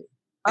 So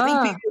I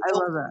think people I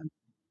love that.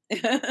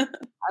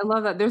 I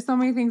love that. There's so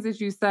many things that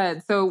you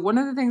said. So one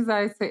of the things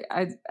I say,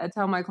 I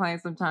tell my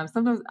clients sometimes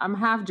I'm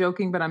half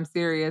joking, but I'm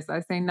serious. I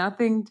say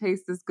nothing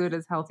tastes as good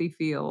as healthy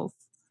feels.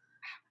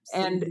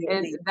 And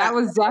Absolutely. that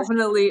was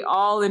definitely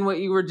all in what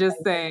you were just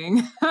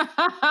saying.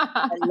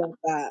 I love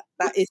that.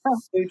 That is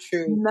so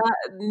true.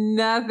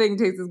 Nothing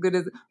tastes as good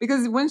as,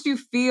 because once you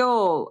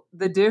feel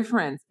the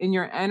difference in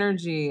your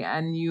energy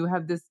and you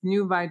have this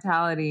new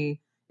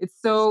vitality, it's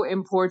so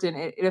important.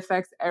 It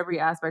affects every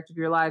aspect of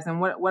your lives. And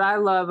what I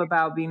love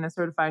about being a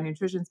certified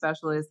nutrition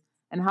specialist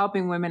and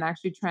helping women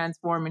actually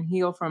transform and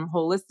heal from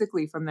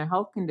holistically from their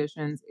health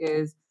conditions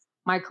is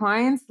my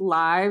clients'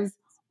 lives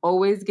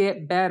always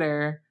get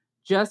better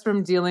just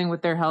from dealing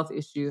with their health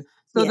issue.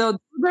 So they'll do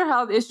their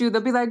health issue,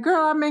 they'll be like,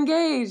 girl, I'm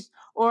engaged,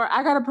 or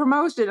I got a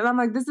promotion. And I'm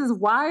like, this is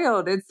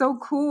wild. It's so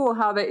cool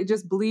how that it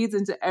just bleeds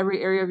into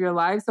every area of your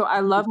life. So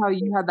I love how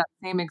you had that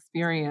same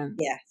experience.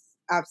 Yes,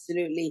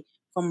 absolutely.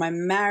 From my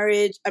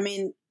marriage, I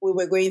mean, we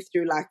were going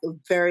through like a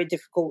very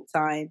difficult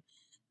time.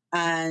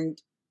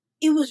 And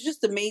it was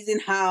just amazing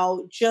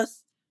how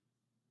just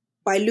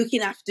by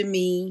looking after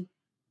me,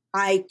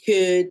 I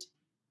could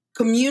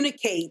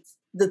communicate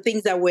the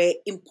things that were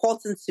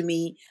important to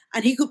me.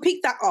 And he could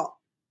pick that up.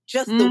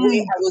 Just the way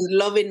I was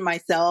loving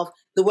myself,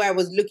 the way I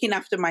was looking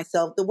after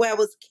myself, the way I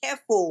was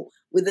careful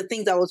with the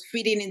things I was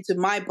feeding into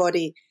my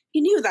body.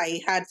 He knew that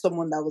he had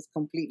someone that was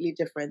completely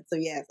different. So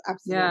yes,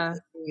 absolutely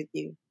agree with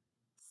you.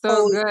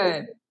 So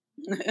good.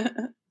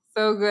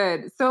 So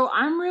good. So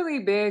I'm really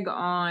big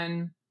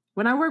on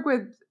when I work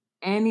with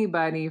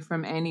anybody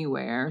from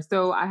anywhere.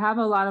 So I have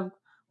a lot of,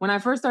 when I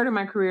first started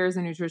my career as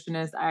a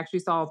nutritionist, I actually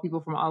saw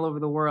people from all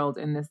over the world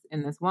in this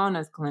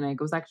wellness clinic.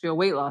 It was actually a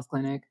weight loss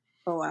clinic.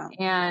 Oh, wow.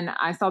 And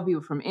I saw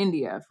people from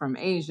India, from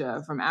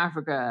Asia, from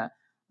Africa,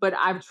 but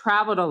I've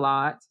traveled a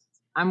lot.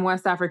 I'm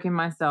West African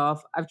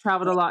myself. I've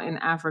traveled a lot in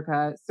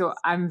Africa. So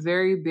I'm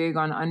very big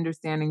on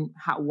understanding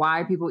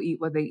why people eat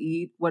what they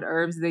eat, what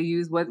herbs they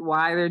use,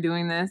 why they're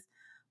doing this,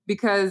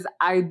 because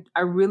I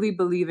really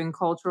believe in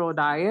cultural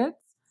diets.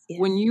 Yes.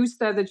 When you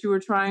said that you were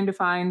trying to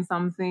find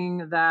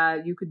something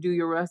that you could do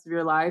your rest of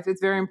your life,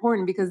 it's very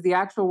important because the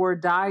actual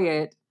word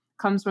diet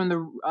comes from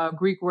the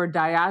Greek word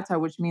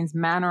dieta, which means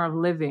manner of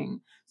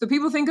living. So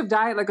people think of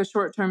diet like a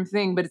short-term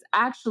thing, but it's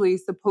actually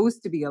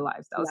supposed to be a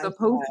lifestyle. It's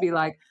supposed to be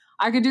like,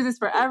 I could do this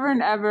forever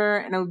and ever,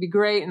 and it'll be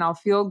great, and I'll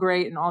feel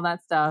great, and all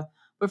that stuff.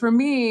 But for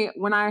me,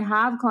 when I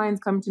have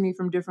clients come to me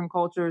from different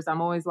cultures,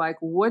 I'm always like,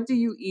 what do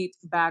you eat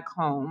back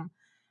home?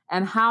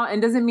 And how,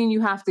 and doesn't mean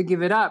you have to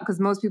give it up, because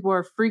most people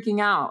are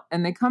freaking out.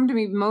 And they come to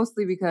me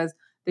mostly because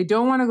they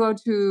don't want to go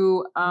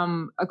to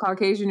a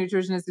Caucasian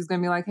nutritionist who's going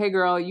to be like, hey,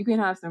 girl, you can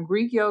have some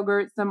Greek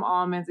yogurt, some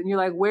almonds. And you're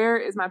like, where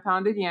is my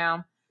pounded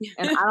yam?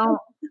 And I don't,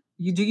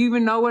 do you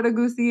even know what a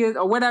goosey is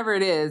or whatever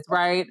it is,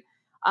 right?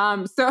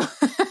 So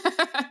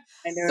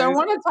I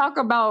want to talk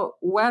about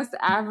West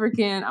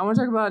African, I want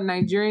to talk about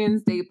Nigerian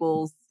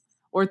staples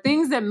or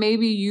things that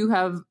maybe you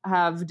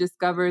have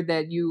discovered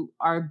that you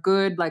are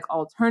good, like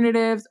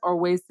alternatives or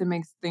ways to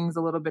make things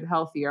a little bit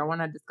healthier. I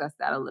want to discuss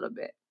that a little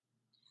bit.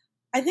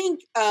 I think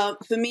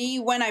for me,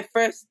 when I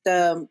first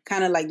kind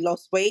of like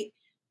lost weight,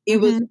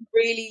 it was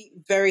really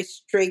very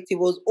strict. It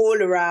was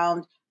all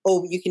around,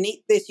 oh, you can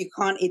eat this, you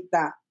can't eat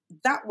that.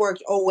 That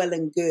worked all well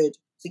and good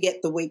to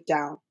get the weight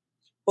down.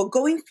 But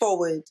going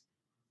forward,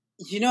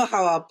 you know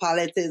how our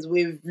palate is.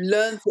 We've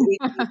learned to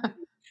eat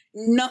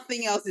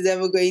nothing else is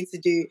ever going to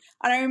do.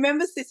 And I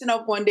remember sitting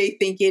up one day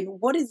thinking,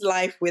 what is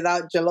life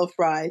without jollof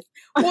rice?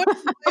 What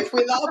is life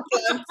without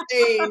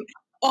plantain?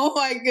 Oh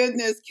my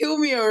goodness, kill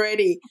me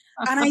already.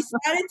 And I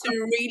started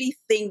to really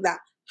think that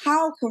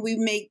how can we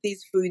make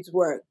these foods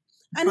work?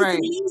 And it's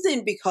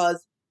amazing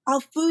because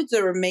our foods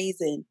are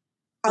amazing.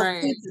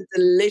 Our foods are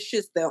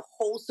delicious. They're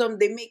wholesome.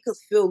 They make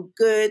us feel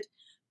good.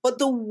 But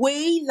the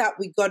way that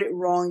we got it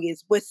wrong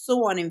is we're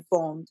so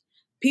uninformed.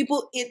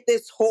 People eat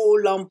this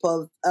whole lump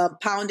of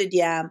pounded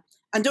yam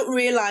and don't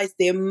realize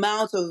the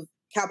amount of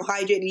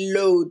carbohydrate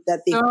load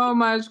that they so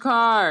much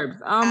carbs.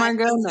 Oh my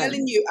goodness. I'm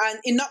telling you, and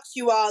it knocks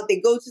you out.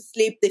 They go to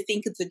sleep. They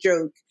think it's a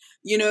joke,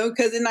 you know,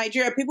 because in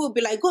Nigeria, people will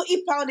be like, go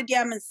eat pounded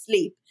yam and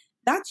sleep.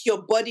 That's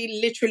your body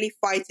literally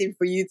fighting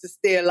for you to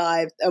stay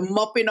alive and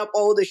mopping up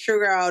all the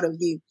sugar out of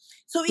you.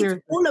 So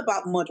it's all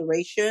about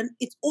moderation.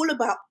 It's all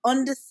about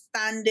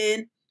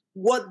understanding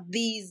what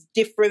these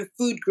different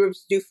food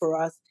groups do for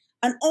us.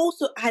 And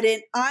also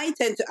I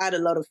tend to add a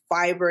lot of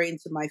fiber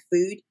into my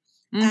food.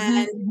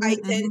 And I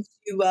tend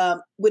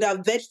to, with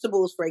our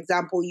vegetables, for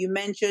example, you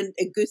mentioned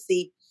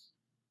egusi.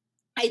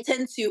 I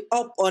tend to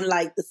up on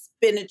like the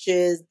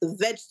spinaches, the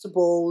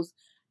vegetables,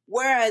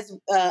 whereas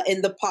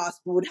in the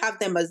past we would have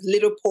them as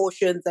little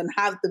portions and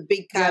have the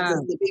big carbs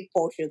as the big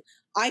portions.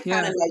 I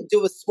kind of like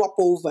do a swap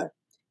over,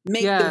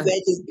 make the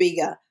veggies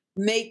bigger,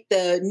 make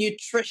the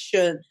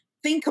nutrition,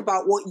 think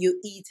about what you're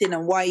eating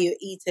and why you're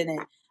eating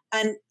it.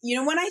 And, you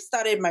know, when I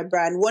started my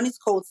brand, one is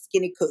called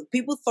Skinny Cook.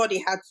 People thought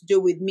it had to do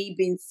with me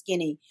being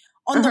skinny.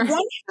 On the one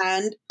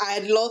hand, I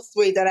had lost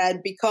weight and I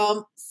had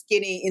become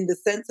skinny in the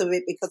sense of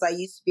it because I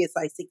used to be a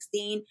size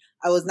 16.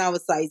 I was now a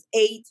size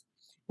 8.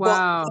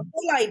 Wow. But the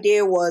whole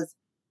idea was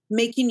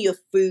making your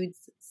foods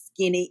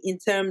skinny in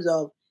terms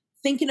of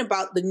thinking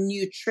about the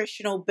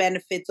nutritional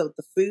benefits of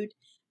the food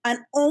And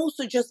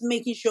also just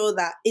making sure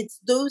that it's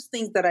those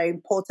things that are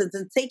important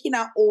and taking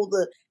out all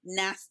the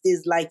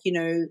nasties, like,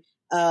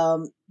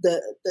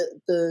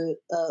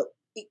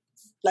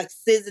 like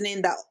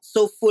seasoning that's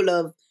so full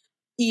of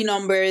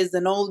numbers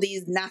and all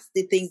these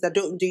nasty things that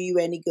don't do you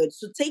any good.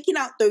 So taking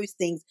out those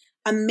things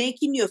and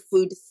making your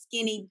food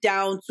skinny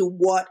down to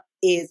what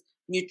is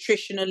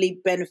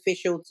nutritionally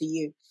beneficial to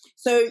you.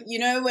 So,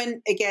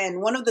 when,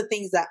 again, one of the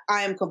things that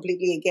I am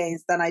completely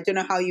against, and I don't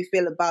know how you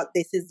feel about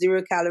this, is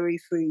 0-calorie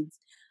foods.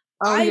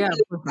 Oh, I yeah.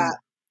 believe that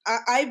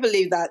I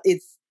believe that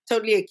it's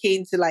totally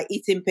akin to like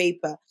eating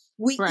paper.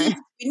 We Right.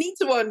 we need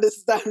to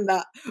understand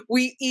that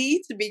we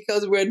eat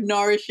because we're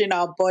nourishing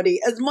our body.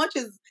 As much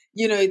as,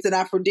 it's an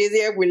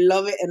aphrodisiac, we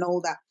love it and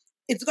all that.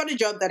 It's got a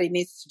job that it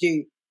needs to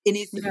do. It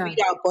needs to Yeah. feed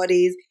our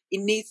bodies.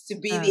 It needs to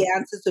be the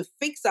answer to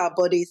fix our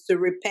bodies, to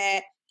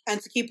repair,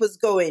 and to keep us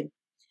going.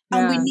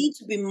 And we need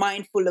to be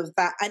mindful of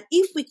that. And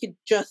if we could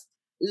just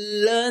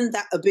learn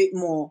that a bit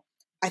more,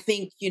 I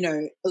think,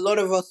 a lot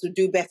of us would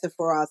do better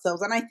for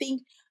ourselves. And I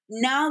think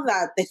now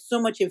that there's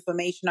so much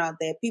information out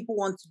there, people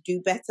want to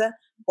do better,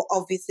 but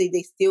obviously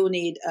they still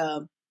need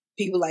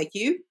people like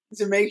you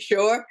to make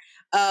sure.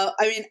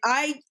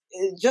 I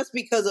just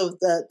because of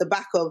the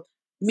back of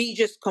me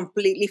just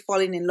completely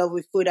falling in love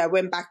with food, I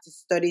went back to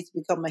study to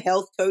become a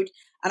health coach,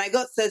 and I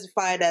got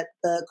certified at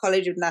the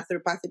College of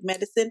Naturopathic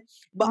Medicine.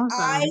 But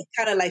I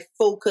kind of like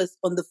focus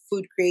on the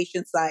food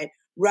creation side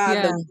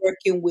rather than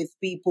working with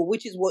people,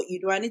 which is what you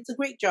do. And it's a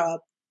great job,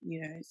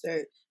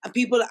 so, and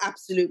people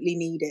absolutely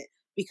need it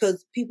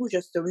because people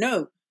just don't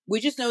know.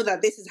 We just know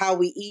that this is how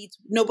we eat.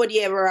 Nobody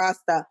ever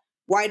asked that,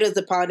 why does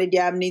a pounded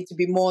yam need to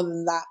be more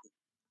than that?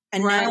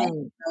 And now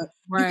you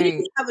can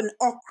even have an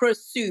okra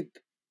soup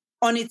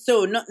on its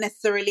own, not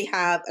necessarily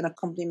have an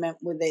accompaniment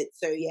with it.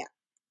 So, yeah.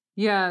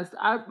 Yes.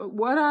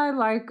 What I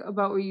like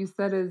about what you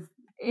said is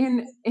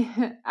in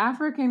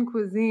African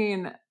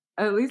cuisine,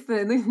 at least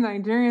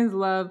Nigerians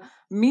love,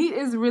 meat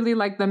is really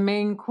like the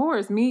main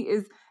course.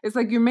 It's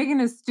like you're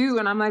making a stew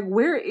and I'm like,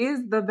 where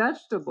is the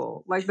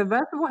vegetable? Like the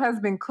vegetable has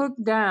been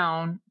cooked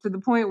down to the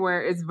point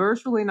where it's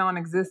virtually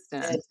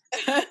non-existent.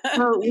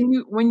 So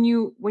when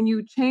you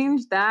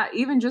change that,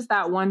 even just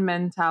that one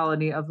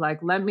mentality of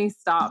like, let me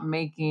stop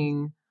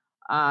making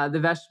the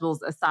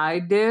vegetables a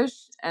side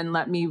dish and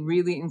let me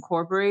really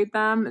incorporate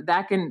them,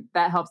 that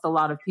helps a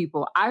lot of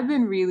people. I've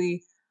been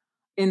really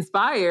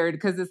inspired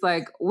because it's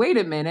like, wait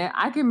a minute,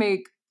 I can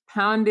make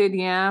pounded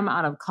yam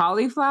out of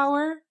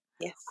cauliflower.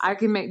 Yes.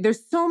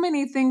 There's so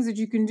many things that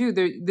you can do.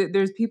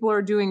 There's people,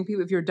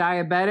 if you're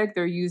diabetic,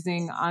 they're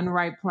using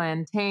unripe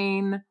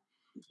plantain,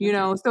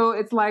 so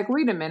it's like,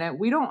 wait a minute,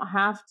 we don't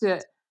have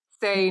to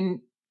say,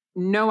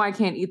 no, I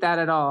can't eat that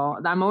at all.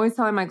 I'm always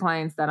telling my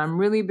clients that I'm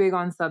really big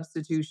on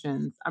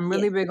substitutions. I'm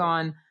really big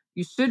on,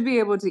 you should be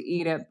able to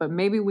eat it, but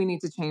maybe we need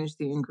to change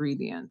the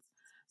ingredients.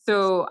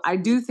 So I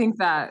do think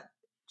that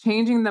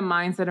changing the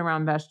mindset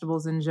around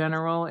vegetables in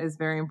general is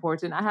very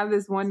important. I have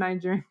this one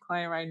Nigerian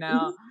client right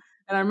now,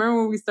 and I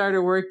remember when we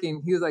started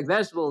working, he was like,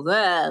 vegetables,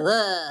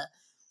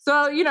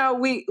 So,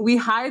 we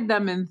hide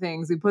them in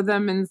things. We put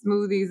them in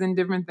smoothies and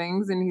different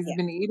things, and he's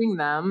been eating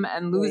them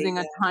and losing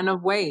a ton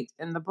of weight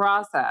in the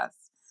process.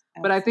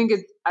 But I think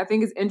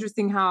it's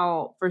interesting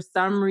how for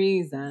some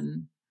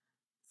reason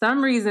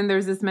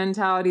there's this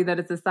mentality that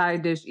it's a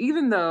side dish,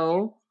 even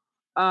though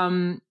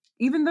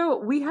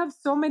we have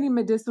so many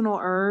medicinal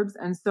herbs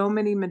and so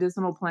many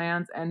medicinal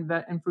plants and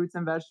fruits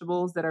and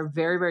vegetables that are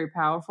very, very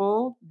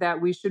powerful that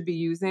we should be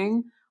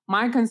using.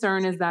 My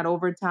concern is that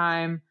over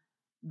time,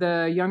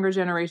 the younger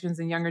generations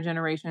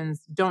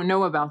don't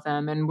know about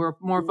them, and we're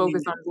more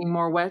focused on being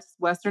more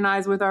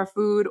westernized with our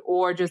food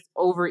or just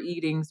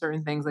overeating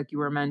certain things like you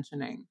were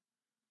mentioning.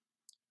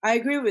 I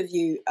agree with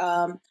you.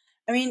 The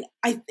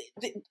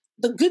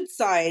good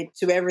side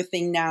to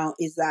everything now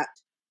is that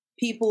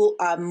people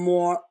are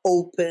more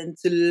open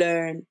to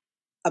learn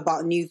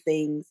about new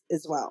things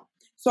as well.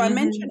 So I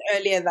mentioned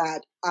earlier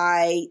that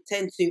I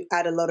tend to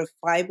add a lot of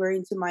fiber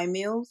into my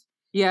meals.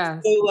 Yeah.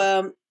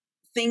 So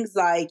things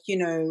like,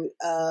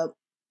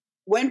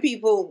 when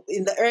people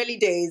in the early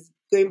days,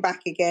 going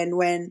back again,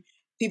 when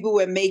people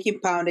were making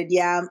pounded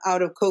yam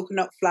out of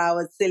coconut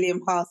flour,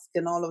 psyllium husk,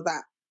 and all of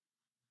that,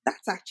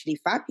 that's actually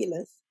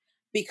fabulous.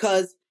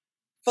 Because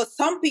for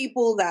some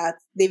people that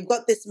they've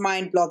got this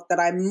mind block that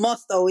I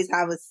must always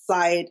have a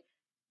side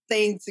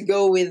thing to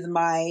go with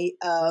my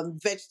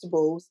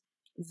vegetables,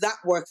 that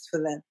works for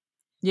them.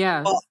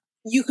 Yeah. But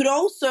you could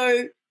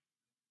also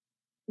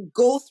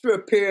go through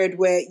a period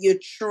where you're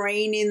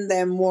training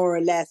them more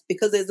or less,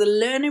 because there's a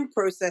learning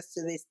process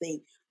to this thing.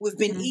 We've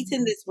been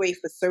eating this way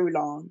for so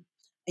long,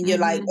 and you're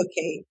like,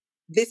 okay,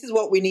 this is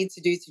what we need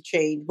to do to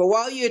change. But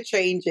while you're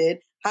changing,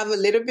 have a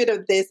little bit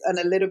of this and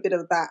a little bit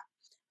of that.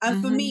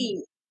 And for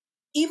me,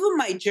 even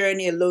my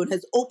journey alone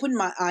has opened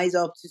my eyes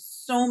up to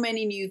so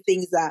many new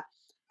things that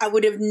I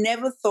would have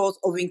never thought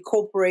of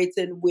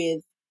incorporating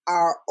with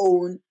our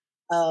own,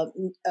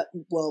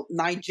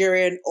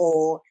 Nigerian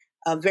or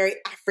very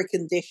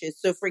African dishes.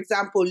 So, for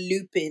example,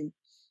 lupin.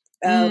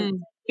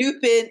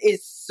 Lupin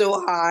is so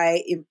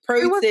high in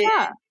protein.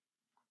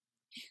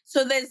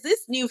 So there's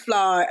this new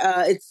flower.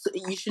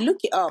 You should look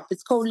it up.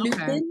 It's called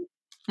lupin.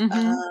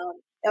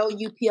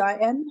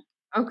 Lupin.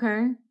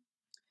 Okay.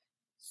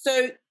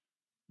 So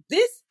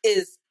this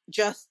is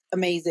just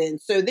amazing.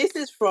 So this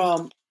is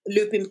from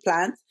lupin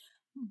plant.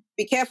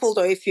 Be careful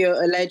though if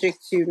you're allergic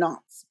to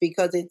nuts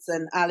because it's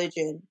an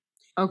allergen.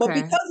 Okay. But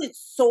because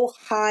it's so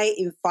high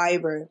in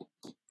fiber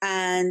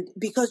and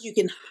because you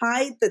can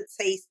hide the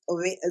taste of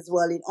it as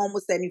well in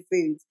almost any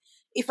foods,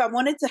 if I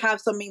wanted to have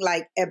something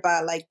like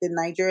eba, like the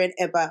Nigerian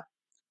eba,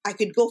 I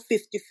could go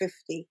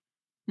 50-50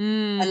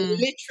 and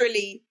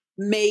literally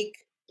make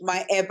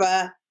my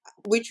eba,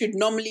 which would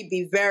normally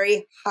be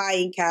very high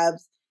in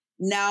carbs,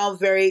 now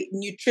very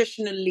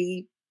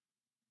nutritionally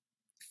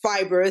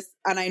fibrous.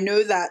 And I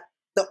know that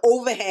the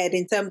overhead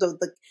in terms of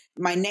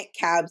my net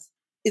carbs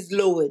is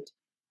lowered.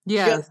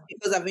 Yes. Just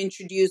because I've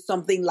introduced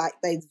something like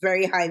that, it's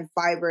very high in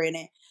fiber in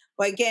it.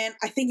 But again,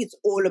 I think it's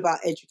all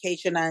about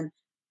education. And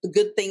the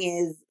good thing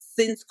is,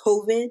 since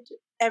COVID,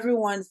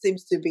 everyone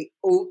seems to be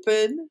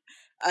open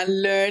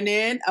and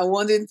learning and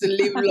wanting to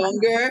live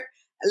longer.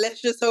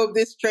 Let's just hope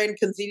this trend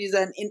continues.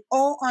 And in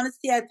all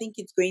honesty, I think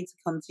it's going to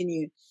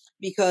continue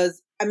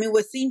because, I mean,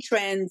 we're seeing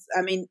trends.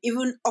 I mean,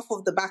 even off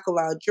of the back of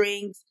our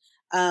drinks,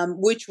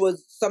 which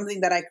was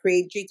something that I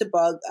created,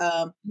 Jitterbug,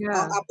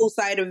 apple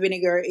cider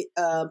vinegar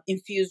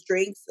infused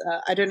drinks.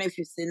 I don't know if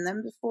you've seen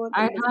them before.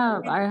 I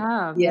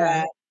have.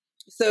 Yeah.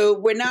 So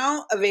we're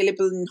now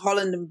available in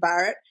Holland and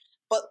Barrett.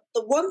 But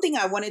the one thing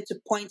I wanted to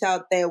point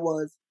out there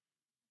was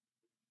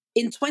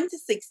in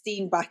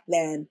 2016 back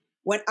then,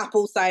 when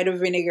apple cider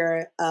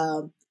vinegar,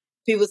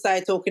 people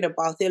started talking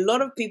about it, a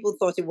lot of people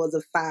thought it was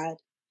a fad.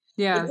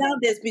 Yeah. But now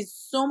there's been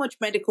so much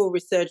medical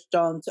research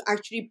done to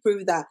actually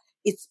prove that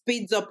it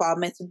speeds up our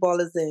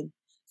metabolism.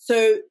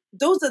 So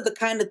those are the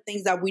kind of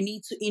things that we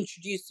need to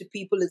introduce to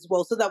people as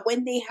well, so that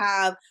when they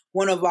have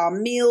one of our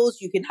meals,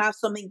 you can have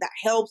something that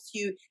helps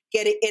you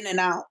get it in and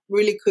out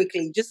really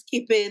quickly, just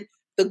keeping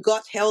the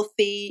gut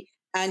healthy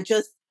and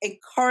just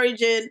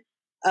encouraging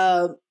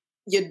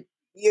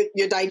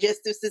your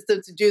digestive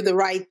system to do the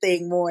right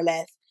thing, more or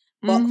less.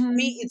 But for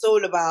me, it's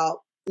all about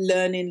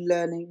learning.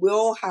 We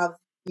all have,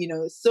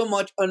 so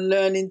much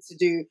unlearning to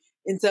do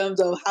in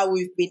terms of how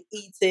we've been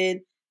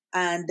eating.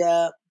 And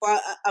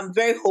but I'm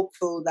very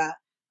hopeful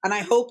and I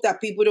hope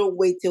that people don't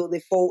wait till they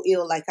fall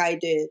ill like I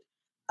did.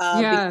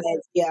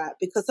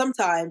 Because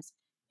sometimes,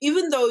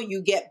 even though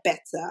you get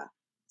better,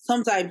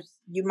 sometimes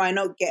you might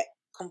not get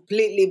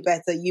completely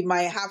better. You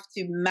might have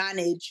to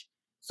manage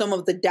some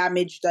of the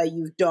damage that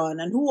you've done.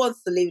 And who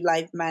wants to live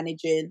life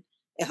managing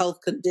a health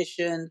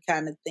condition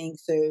kind of thing?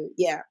 So,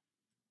 yeah.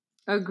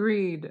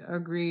 Agreed,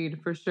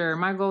 for sure.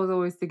 My goal is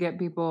always to get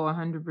people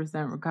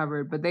 100%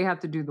 recovered, but they have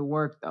to do the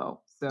work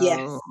though. So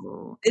yes,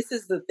 this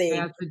is the thing. They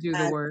have to do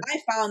the work. I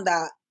found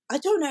that, I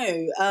don't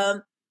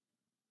know,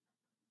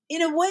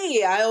 in a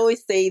way, I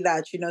always say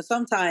that,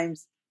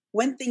 sometimes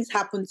when things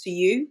happen to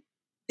you,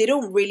 they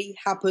don't really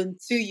happen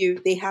to you,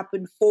 they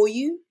happen for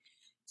you.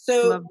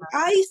 So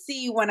I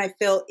see when I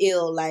felt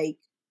ill, like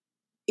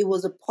it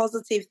was a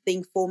positive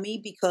thing for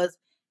me because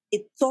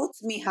it taught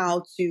me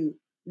how to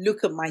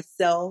look at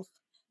myself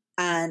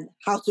and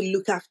how to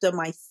look after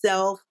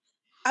myself.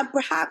 And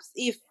perhaps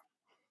if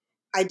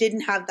I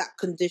didn't have that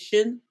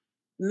condition,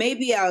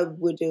 maybe I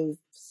would have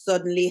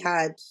suddenly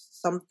had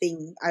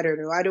something, I don't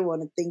know, I don't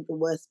want to think the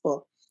worst, but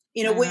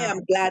in a way,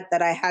 I'm glad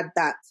that I had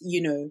that,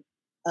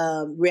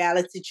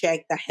 reality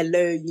check that,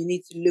 hello, you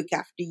need to look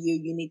after you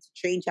need to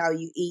change how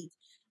you eat.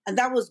 And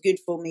that was good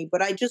for me.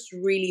 But I just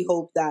really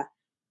hope that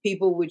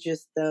people would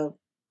just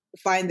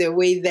find their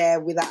way there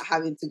without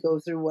having to go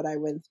through what I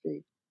went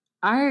through.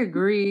 I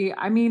agree.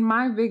 I mean,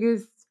 my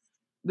biggest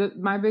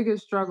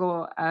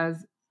struggle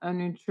as a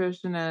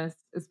nutritionist,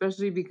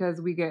 especially because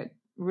we get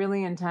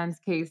really intense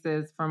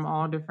cases from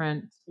all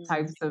different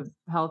types of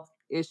health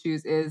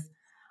issues, is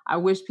I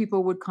wish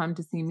people would come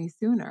to see me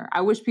sooner.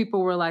 I wish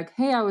people were like,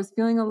 hey, I was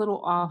feeling a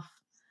little off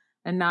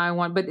and now I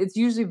want, but it's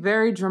usually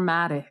very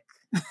dramatic.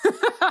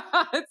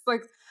 It's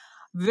like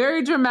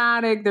very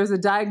dramatic. There's a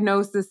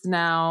diagnosis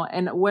now.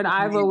 And what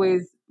I've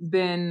always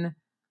been,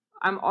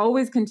 I'm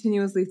always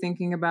continuously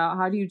thinking about,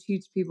 how do you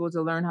teach people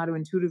to learn how to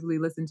intuitively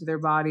listen to their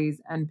bodies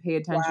and pay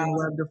attention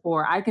where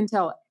before I can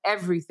tell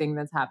everything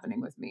that's happening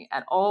with me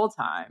at all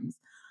times.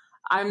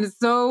 I'm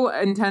so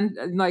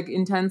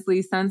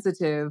intensely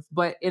sensitive,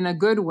 but in a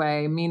good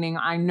way, meaning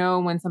I know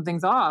when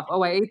something's off.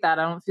 Oh, I ate that.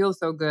 I don't feel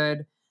so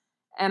good.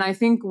 And I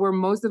think where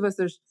most of us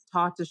are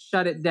taught to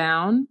shut it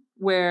down,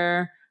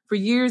 where for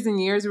years and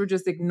years, we're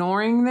just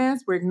ignoring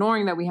this. We're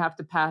ignoring that we have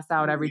to pass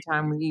out every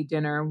time we eat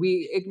dinner.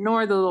 We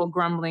ignore the little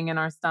grumbling in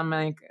our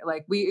stomach.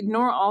 Like, we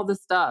ignore all the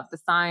stuff, the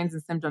signs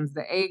and symptoms,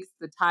 the aches,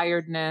 the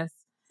tiredness.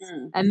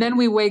 And then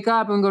we wake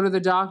up and go to the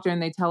doctor and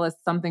they tell us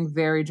something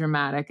very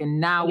dramatic. And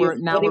now we're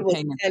paying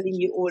attention. Telling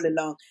you all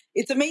along.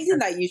 It's amazing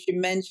that you should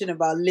mention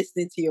about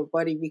listening to your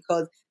body,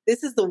 because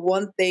this is the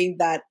one thing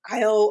that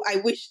I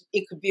wish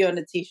it could be on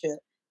a t-shirt.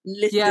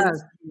 Listen to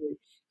you.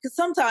 Because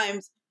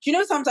sometimes Do you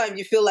know sometimes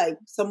you feel like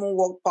someone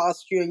walked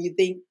past you and you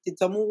think, did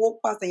someone walk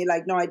past? And you're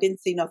like, no, I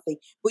didn't see nothing.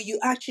 But you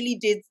actually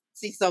did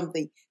see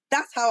something.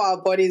 That's how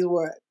our bodies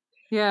work.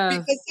 Yeah.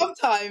 Because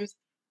sometimes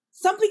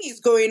something is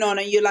going on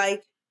and you're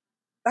like,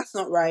 that's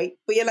not right.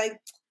 But you're like,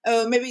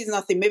 oh, maybe it's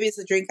nothing. Maybe it's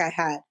a drink I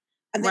had.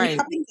 And then it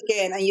happens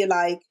again and you're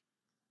like,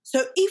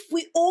 so if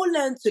we all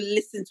learn to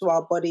listen to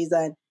our bodies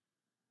and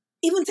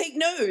even take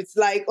notes,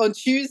 like on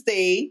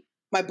Tuesday,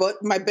 my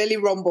belly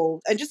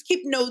rumbled, and just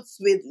keep notes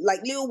with like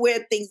little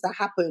weird things that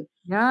happen.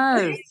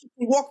 Yes.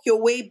 You walk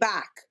your way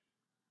back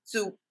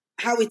to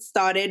how it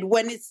started,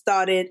 when it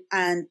started,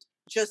 and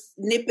just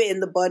nip it in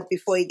the bud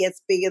before it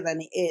gets bigger than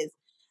it is.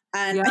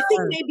 And I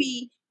think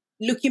maybe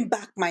looking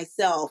back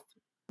myself,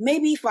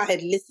 maybe if I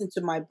had listened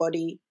to my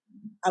body,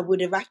 I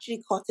would have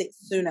actually caught it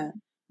sooner.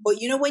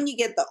 But you know, when you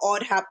get the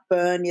odd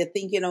heartburn, you're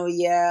thinking, oh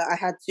yeah, I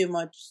had too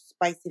much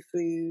spicy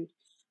food.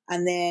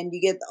 And then you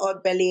get the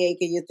odd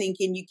bellyache and you're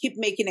thinking, you keep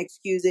making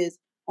excuses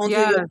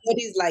until your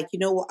body's like, you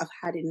know what, I've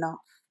had enough.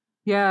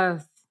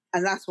 Yes.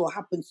 And that's what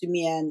happened to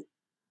me. And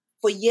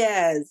for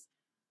years,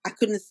 I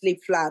couldn't sleep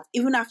flat.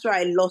 Even after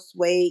I lost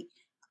weight,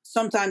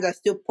 sometimes I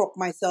still prop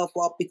myself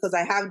up because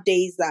I have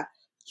days that,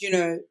 you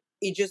know,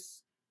 it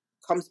just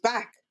comes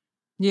back.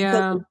 Yeah.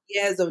 Because of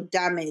years of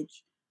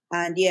damage.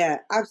 And yeah,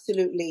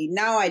 absolutely.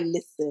 Now I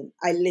listen.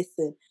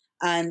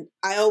 And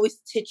I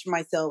always teach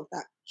myself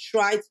that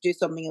try to do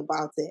something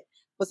about it.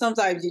 But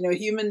sometimes, you know,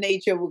 human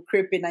nature will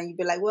creep in and you'll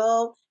be like,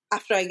 well,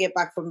 after I get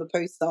back from the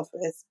post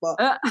office,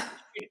 but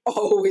we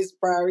always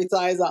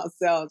prioritize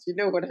ourselves. You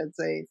know what I'm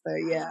saying? So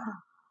yeah,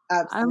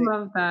 absolutely.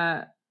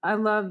 I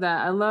love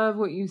that. I love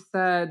what you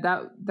said.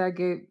 That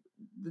gave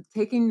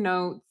taking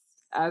notes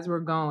as we're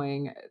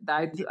going.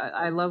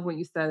 I love what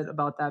you said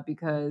about that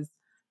because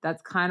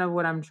that's kind of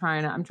what I'm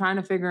trying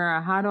to figure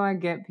out. How do I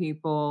get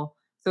people?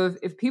 So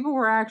if people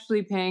were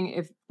actually paying,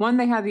 if one,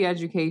 they have the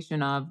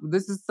education of,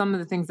 this is some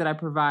of the things that I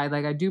provide.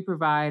 Like I do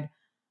provide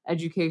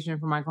education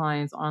for my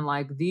clients on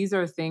like, these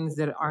are things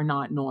that are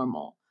not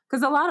normal.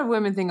 Because a lot of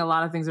women think a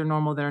lot of things are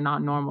normal that are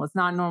not normal. It's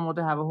not normal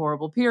to have a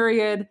horrible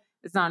period.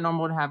 It's not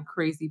normal to have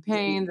crazy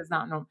pain. It's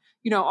not normal.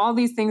 You know, all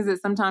these things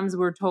that sometimes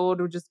we're told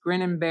we just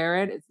grin and bear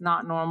it. It's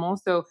not normal.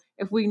 So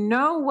if we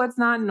know what's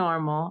not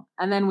normal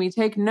and then we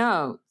take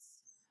notes,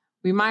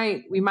 we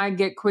might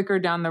get quicker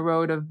down the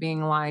road of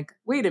being like,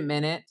 wait a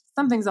minute,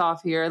 something's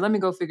off here. Let me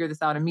go figure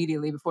this out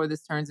immediately before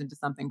this turns into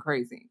something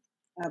crazy.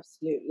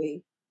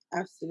 Absolutely.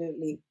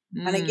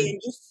 And again,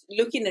 just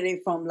looking at it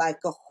from like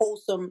a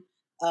wholesome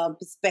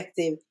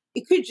perspective,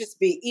 it could just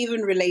be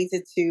even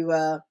related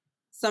to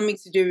something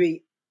to do with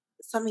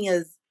something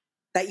as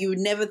that you would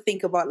never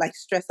think about, like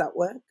stress at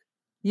work.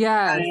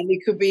 Yeah. And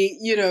it could be,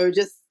 you know,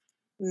 just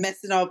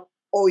messing up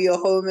all your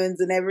hormones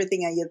and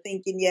everything. And you're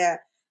thinking, yeah.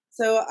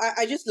 So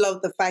I just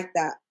love the fact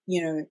that,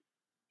 you know,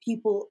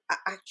 people are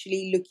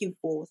actually looking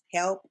for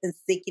help and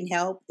seeking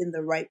help in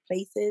the right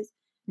places.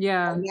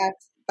 Yeah. And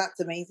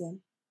that's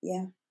amazing.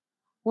 Yeah.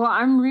 Well,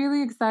 I'm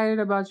really excited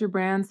about your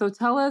brand. So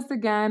tell us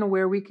again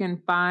where we can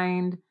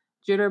find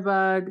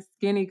Jitterbug,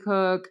 Skinny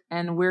Cook,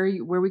 and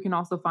where we can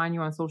also find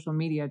you on social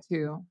media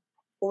too.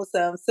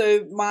 Awesome.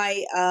 So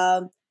my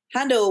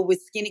handle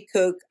with Skinny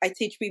Cook, I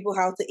teach people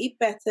how to eat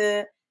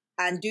better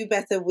and do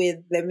better with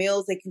their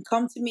meals. They can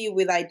come to me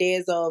with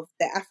ideas of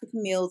their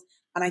African meals,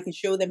 and I can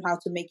show them how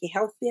to make it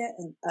healthier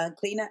and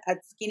cleaner at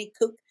Skinny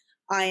Cook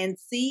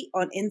INC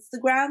on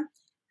Instagram.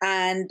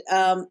 And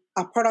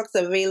our products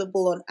are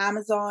available on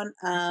Amazon.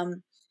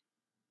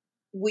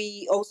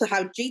 We also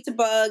have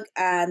Jitterbug,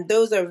 and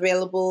those are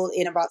available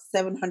in about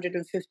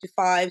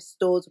 755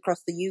 stores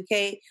across the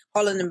UK,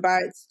 Holland and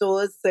Barrett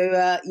stores.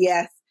 So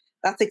yes,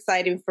 that's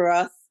exciting for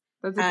us.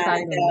 That's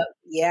exciting. And,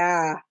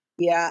 yeah.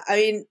 I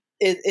mean,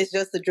 it's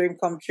just a dream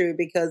come true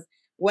because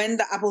when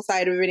the apple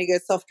cider vinegar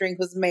soft drink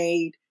was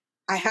made,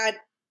 I had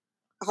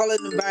Holland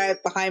and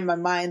Barrett behind my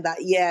mind that,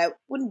 yeah, it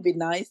wouldn't be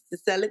nice to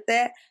sell it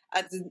there.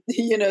 And,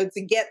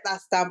 to get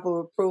that stamp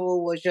of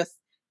approval was just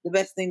the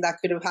best thing that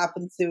could have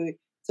happened to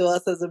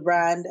us as a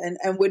brand.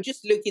 And we're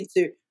just looking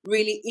to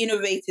really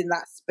innovate in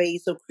that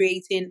space of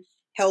creating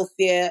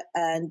healthier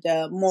and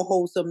more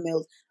wholesome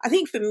meals. I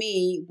think for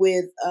me,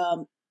 with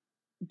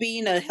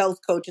being a health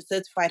coach, a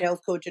certified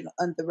health coach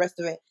and the rest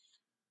of it,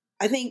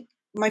 I think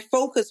my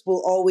focus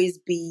will always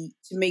be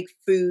to make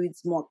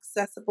foods more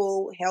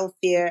accessible,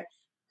 healthier,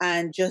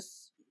 and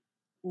just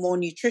more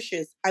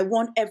nutritious. I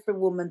want every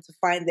woman to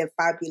find their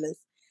fabulous.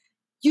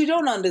 You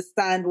don't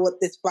understand what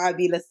this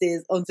fabulous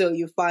is until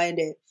you find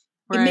it.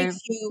 Right. It makes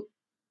you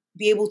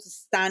be able to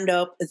stand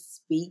up and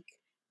speak.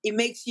 It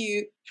makes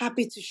you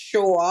happy to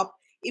show up.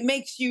 It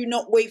makes you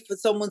not wait for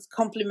someone's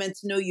compliment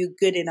to know you're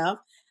good enough.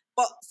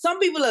 But some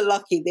people are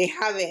lucky. They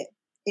have it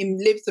in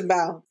lips and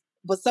bounds.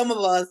 But some of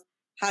us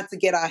had to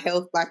get our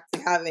health back to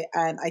have it.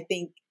 And I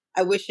think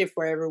I wish it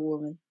for every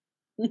woman.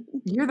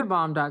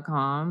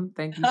 You'rethebomb.com.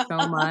 Thank you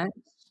so much.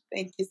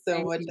 Thank you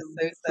so much.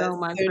 It's so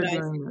much for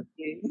doing this.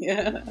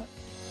 Yeah.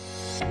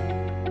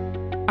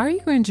 Are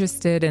you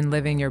interested in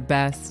living your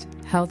best,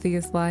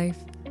 healthiest life?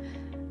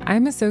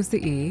 I'm Asosa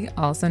E.,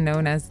 also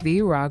known as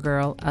The Raw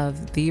Girl of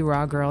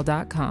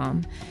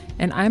TheRawGirl.com,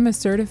 and I'm a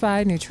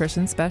certified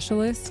nutrition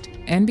specialist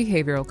and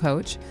behavioral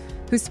coach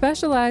who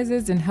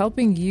specializes in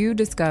helping you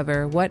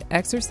discover what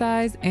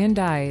exercise and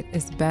diet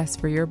is best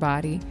for your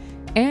body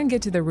and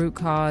get to the root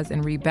cause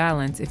and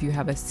rebalance if you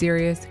have a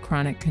serious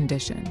chronic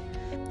condition.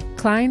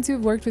 Clients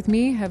who've worked with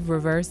me have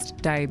reversed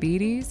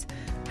diabetes,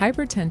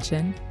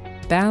 hypertension,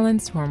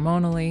 balanced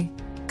hormonally,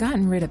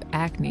 gotten rid of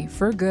acne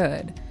for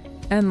good,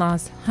 and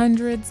lost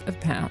hundreds of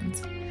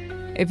pounds.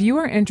 If you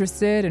are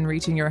interested in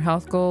reaching your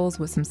health goals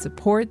with some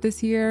support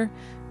this year,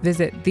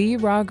 visit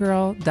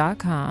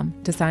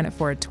TheRawGirl.com to sign up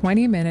for a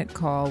 20-minute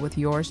call with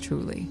yours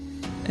truly.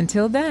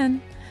 Until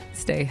then,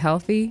 stay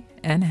healthy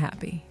and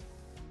happy.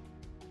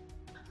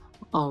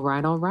 All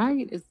right.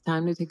 It's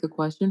time to take a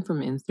question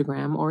from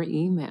Instagram or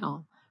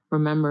email.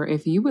 Remember,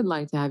 if you would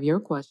like to have your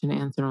question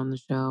answered on the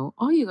show,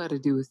 all you got to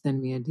do is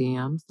send me a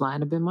DM,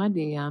 slide up in my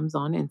DMs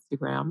on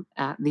Instagram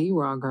at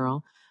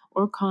TheRawGirl,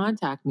 or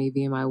contact me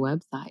via my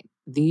website,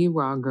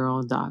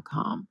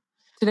 TheRawGirl.com.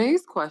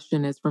 Today's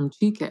question is from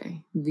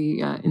Chike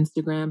via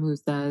Instagram, who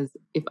says,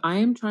 if I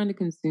am trying to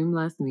consume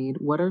less meat,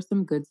 what are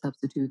some good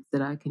substitutes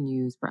that I can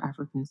use for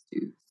African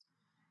stews?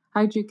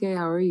 Hi, Chike,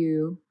 how are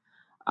you?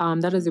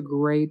 That is a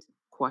great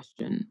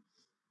question.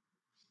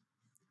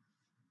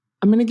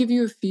 I'm going to give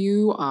you a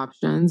few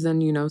options,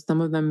 and some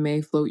of them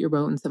may float your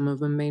boat and some of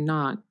them may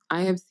not.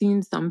 I have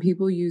seen some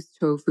people use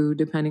tofu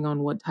depending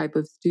on what type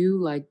of stew,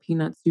 like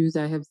peanut stews.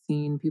 I have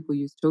seen people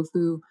use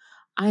tofu.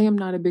 I am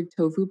not a big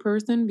tofu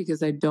person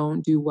because I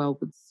don't do well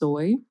with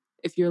soy.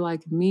 If you're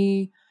like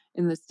me,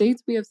 in the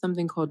States, we have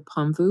something called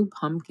PUMFU,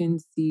 pumpkin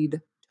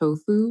seed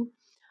tofu.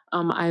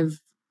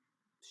 I've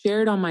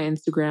shared on my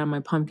Instagram my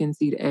pumpkin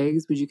seed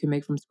eggs, which you can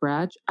make from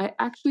scratch. I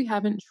actually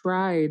haven't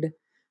tried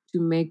to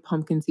make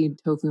pumpkin seed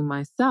tofu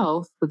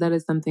myself, but that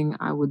is something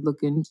I would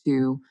look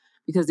into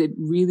because it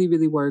really,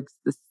 really works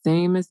the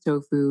same as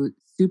tofu.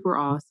 Super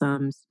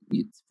awesome.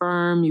 It's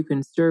firm. You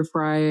can stir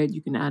fry it.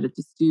 You can add it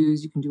to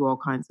stews. You can do all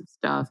kinds of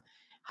stuff.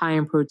 High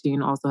in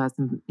protein, also has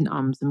some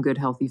good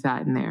healthy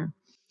fat in there.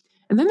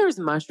 And then there's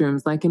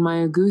mushrooms. Like in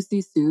my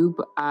agusi soup,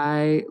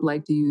 I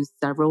like to use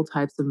several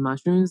types of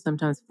mushrooms,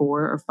 sometimes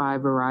 4 or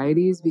 5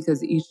 varieties,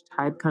 because each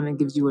type kind of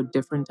gives you a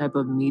different type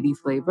of meaty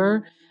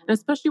flavor. And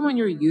especially when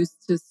you're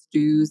used to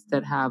stews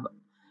that have,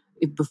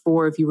 if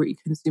you were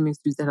consuming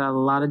stews that had a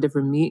lot of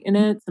different meat in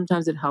it,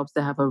 sometimes it helps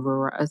to have a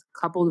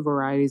couple of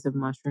varieties of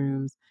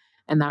mushrooms.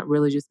 And that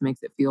really just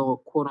makes it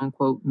feel quote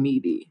unquote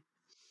meaty.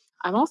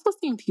 I've also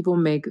seen people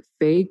make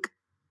fake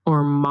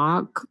or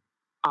mock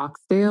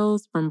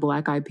oxtails from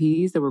black eyed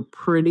peas that were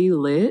pretty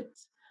lit.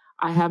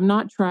 I have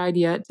not tried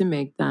yet to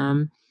make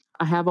them.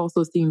 I have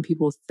also seen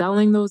people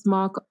selling those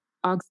mock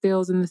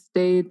oxtails in the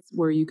States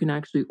where you can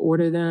actually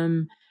order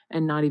them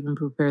and not even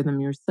prepare them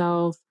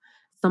yourself.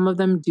 Some of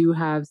them do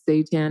have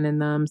seitan in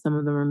them. Some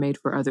of them are made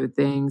for other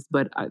things,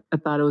 but I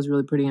thought it was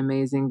really pretty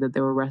amazing that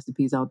there were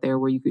recipes out there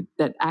where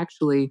that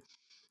actually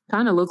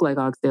kind of look like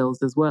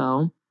oxtails as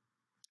well.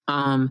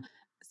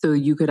 So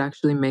you could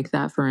actually make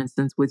that, for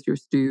instance, with your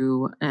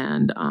stew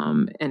and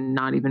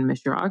not even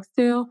miss your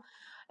oxtail.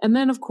 And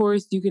then, of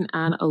course, you can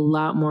add a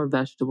lot more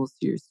vegetables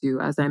to your stew.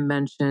 As I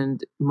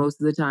mentioned,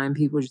 most of the time,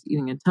 people are just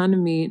eating a ton of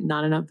meat,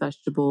 not enough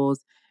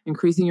vegetables.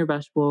 Increasing your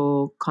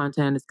vegetable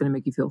content is going to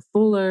make you feel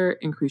fuller,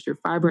 increase your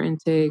fiber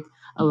intake,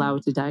 allow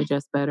it to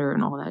digest better,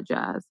 and all that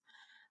jazz.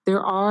 There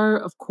are,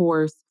 of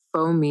course,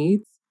 faux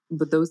meats,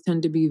 but those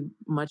tend to be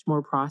much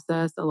more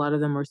processed. A lot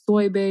of them are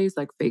soy-based,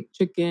 like fake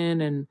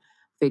chicken and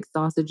fake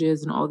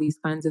sausages and all these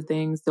kinds of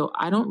things. So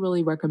I don't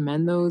really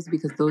recommend those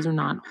because those are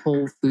not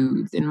whole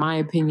foods. In my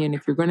opinion,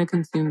 if you're going to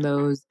consume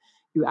those,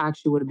 you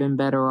actually would have been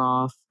better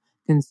off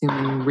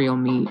consuming real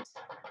meat.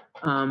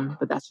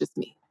 But that's just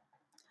me.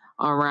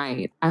 All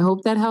right. I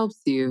hope that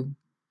helps you.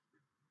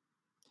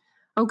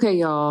 Okay,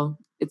 y'all.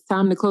 It's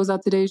time to close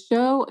out today's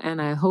show,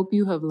 and I hope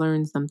you have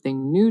learned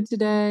something new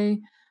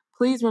today.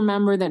 Please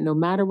remember that no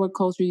matter what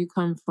culture you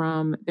come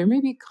from, there may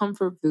be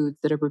comfort foods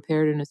that are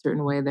prepared in a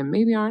certain way that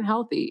maybe aren't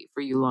healthy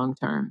for you long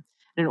term.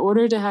 And in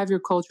order to have your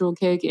cultural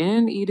cake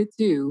and eat it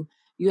too,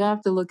 you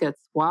have to look at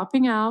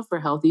swapping out for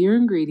healthier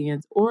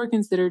ingredients or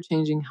consider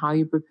changing how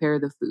you prepare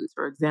the foods.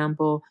 For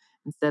example,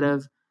 instead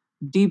of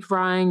deep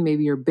frying,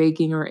 maybe you're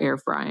baking or air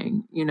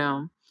frying,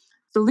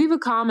 So leave a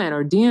comment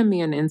or DM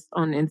me on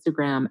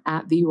Instagram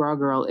at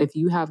TheRawGirl if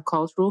you have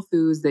cultural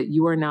foods that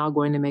you are now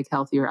going to make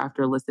healthier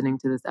after listening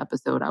to this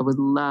episode. I would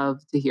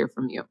love to hear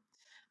from you.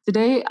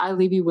 Today, I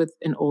leave you with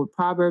an old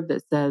proverb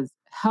that says,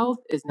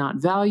 health is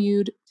not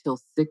valued till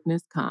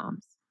sickness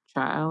comes.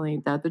 Child,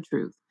 ain't that the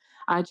truth?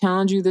 I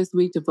challenge you this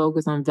week to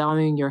focus on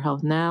valuing your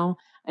health now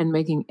and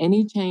making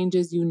any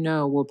changes you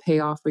know will pay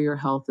off for your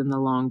health in the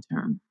long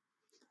term.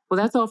 Well,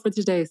 that's all for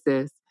today,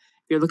 sis.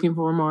 If you're looking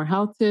for more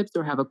health tips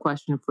or have a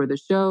question for the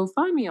show,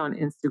 find me on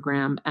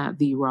Instagram at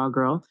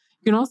TheRawGirl.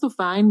 You can also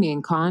find me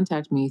and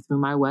contact me through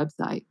my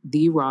website,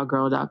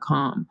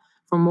 TheRawGirl.com.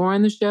 For more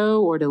on the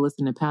show or to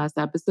listen to past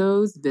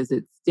episodes,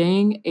 visit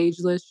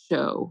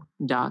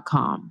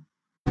StayingAgelessShow.com.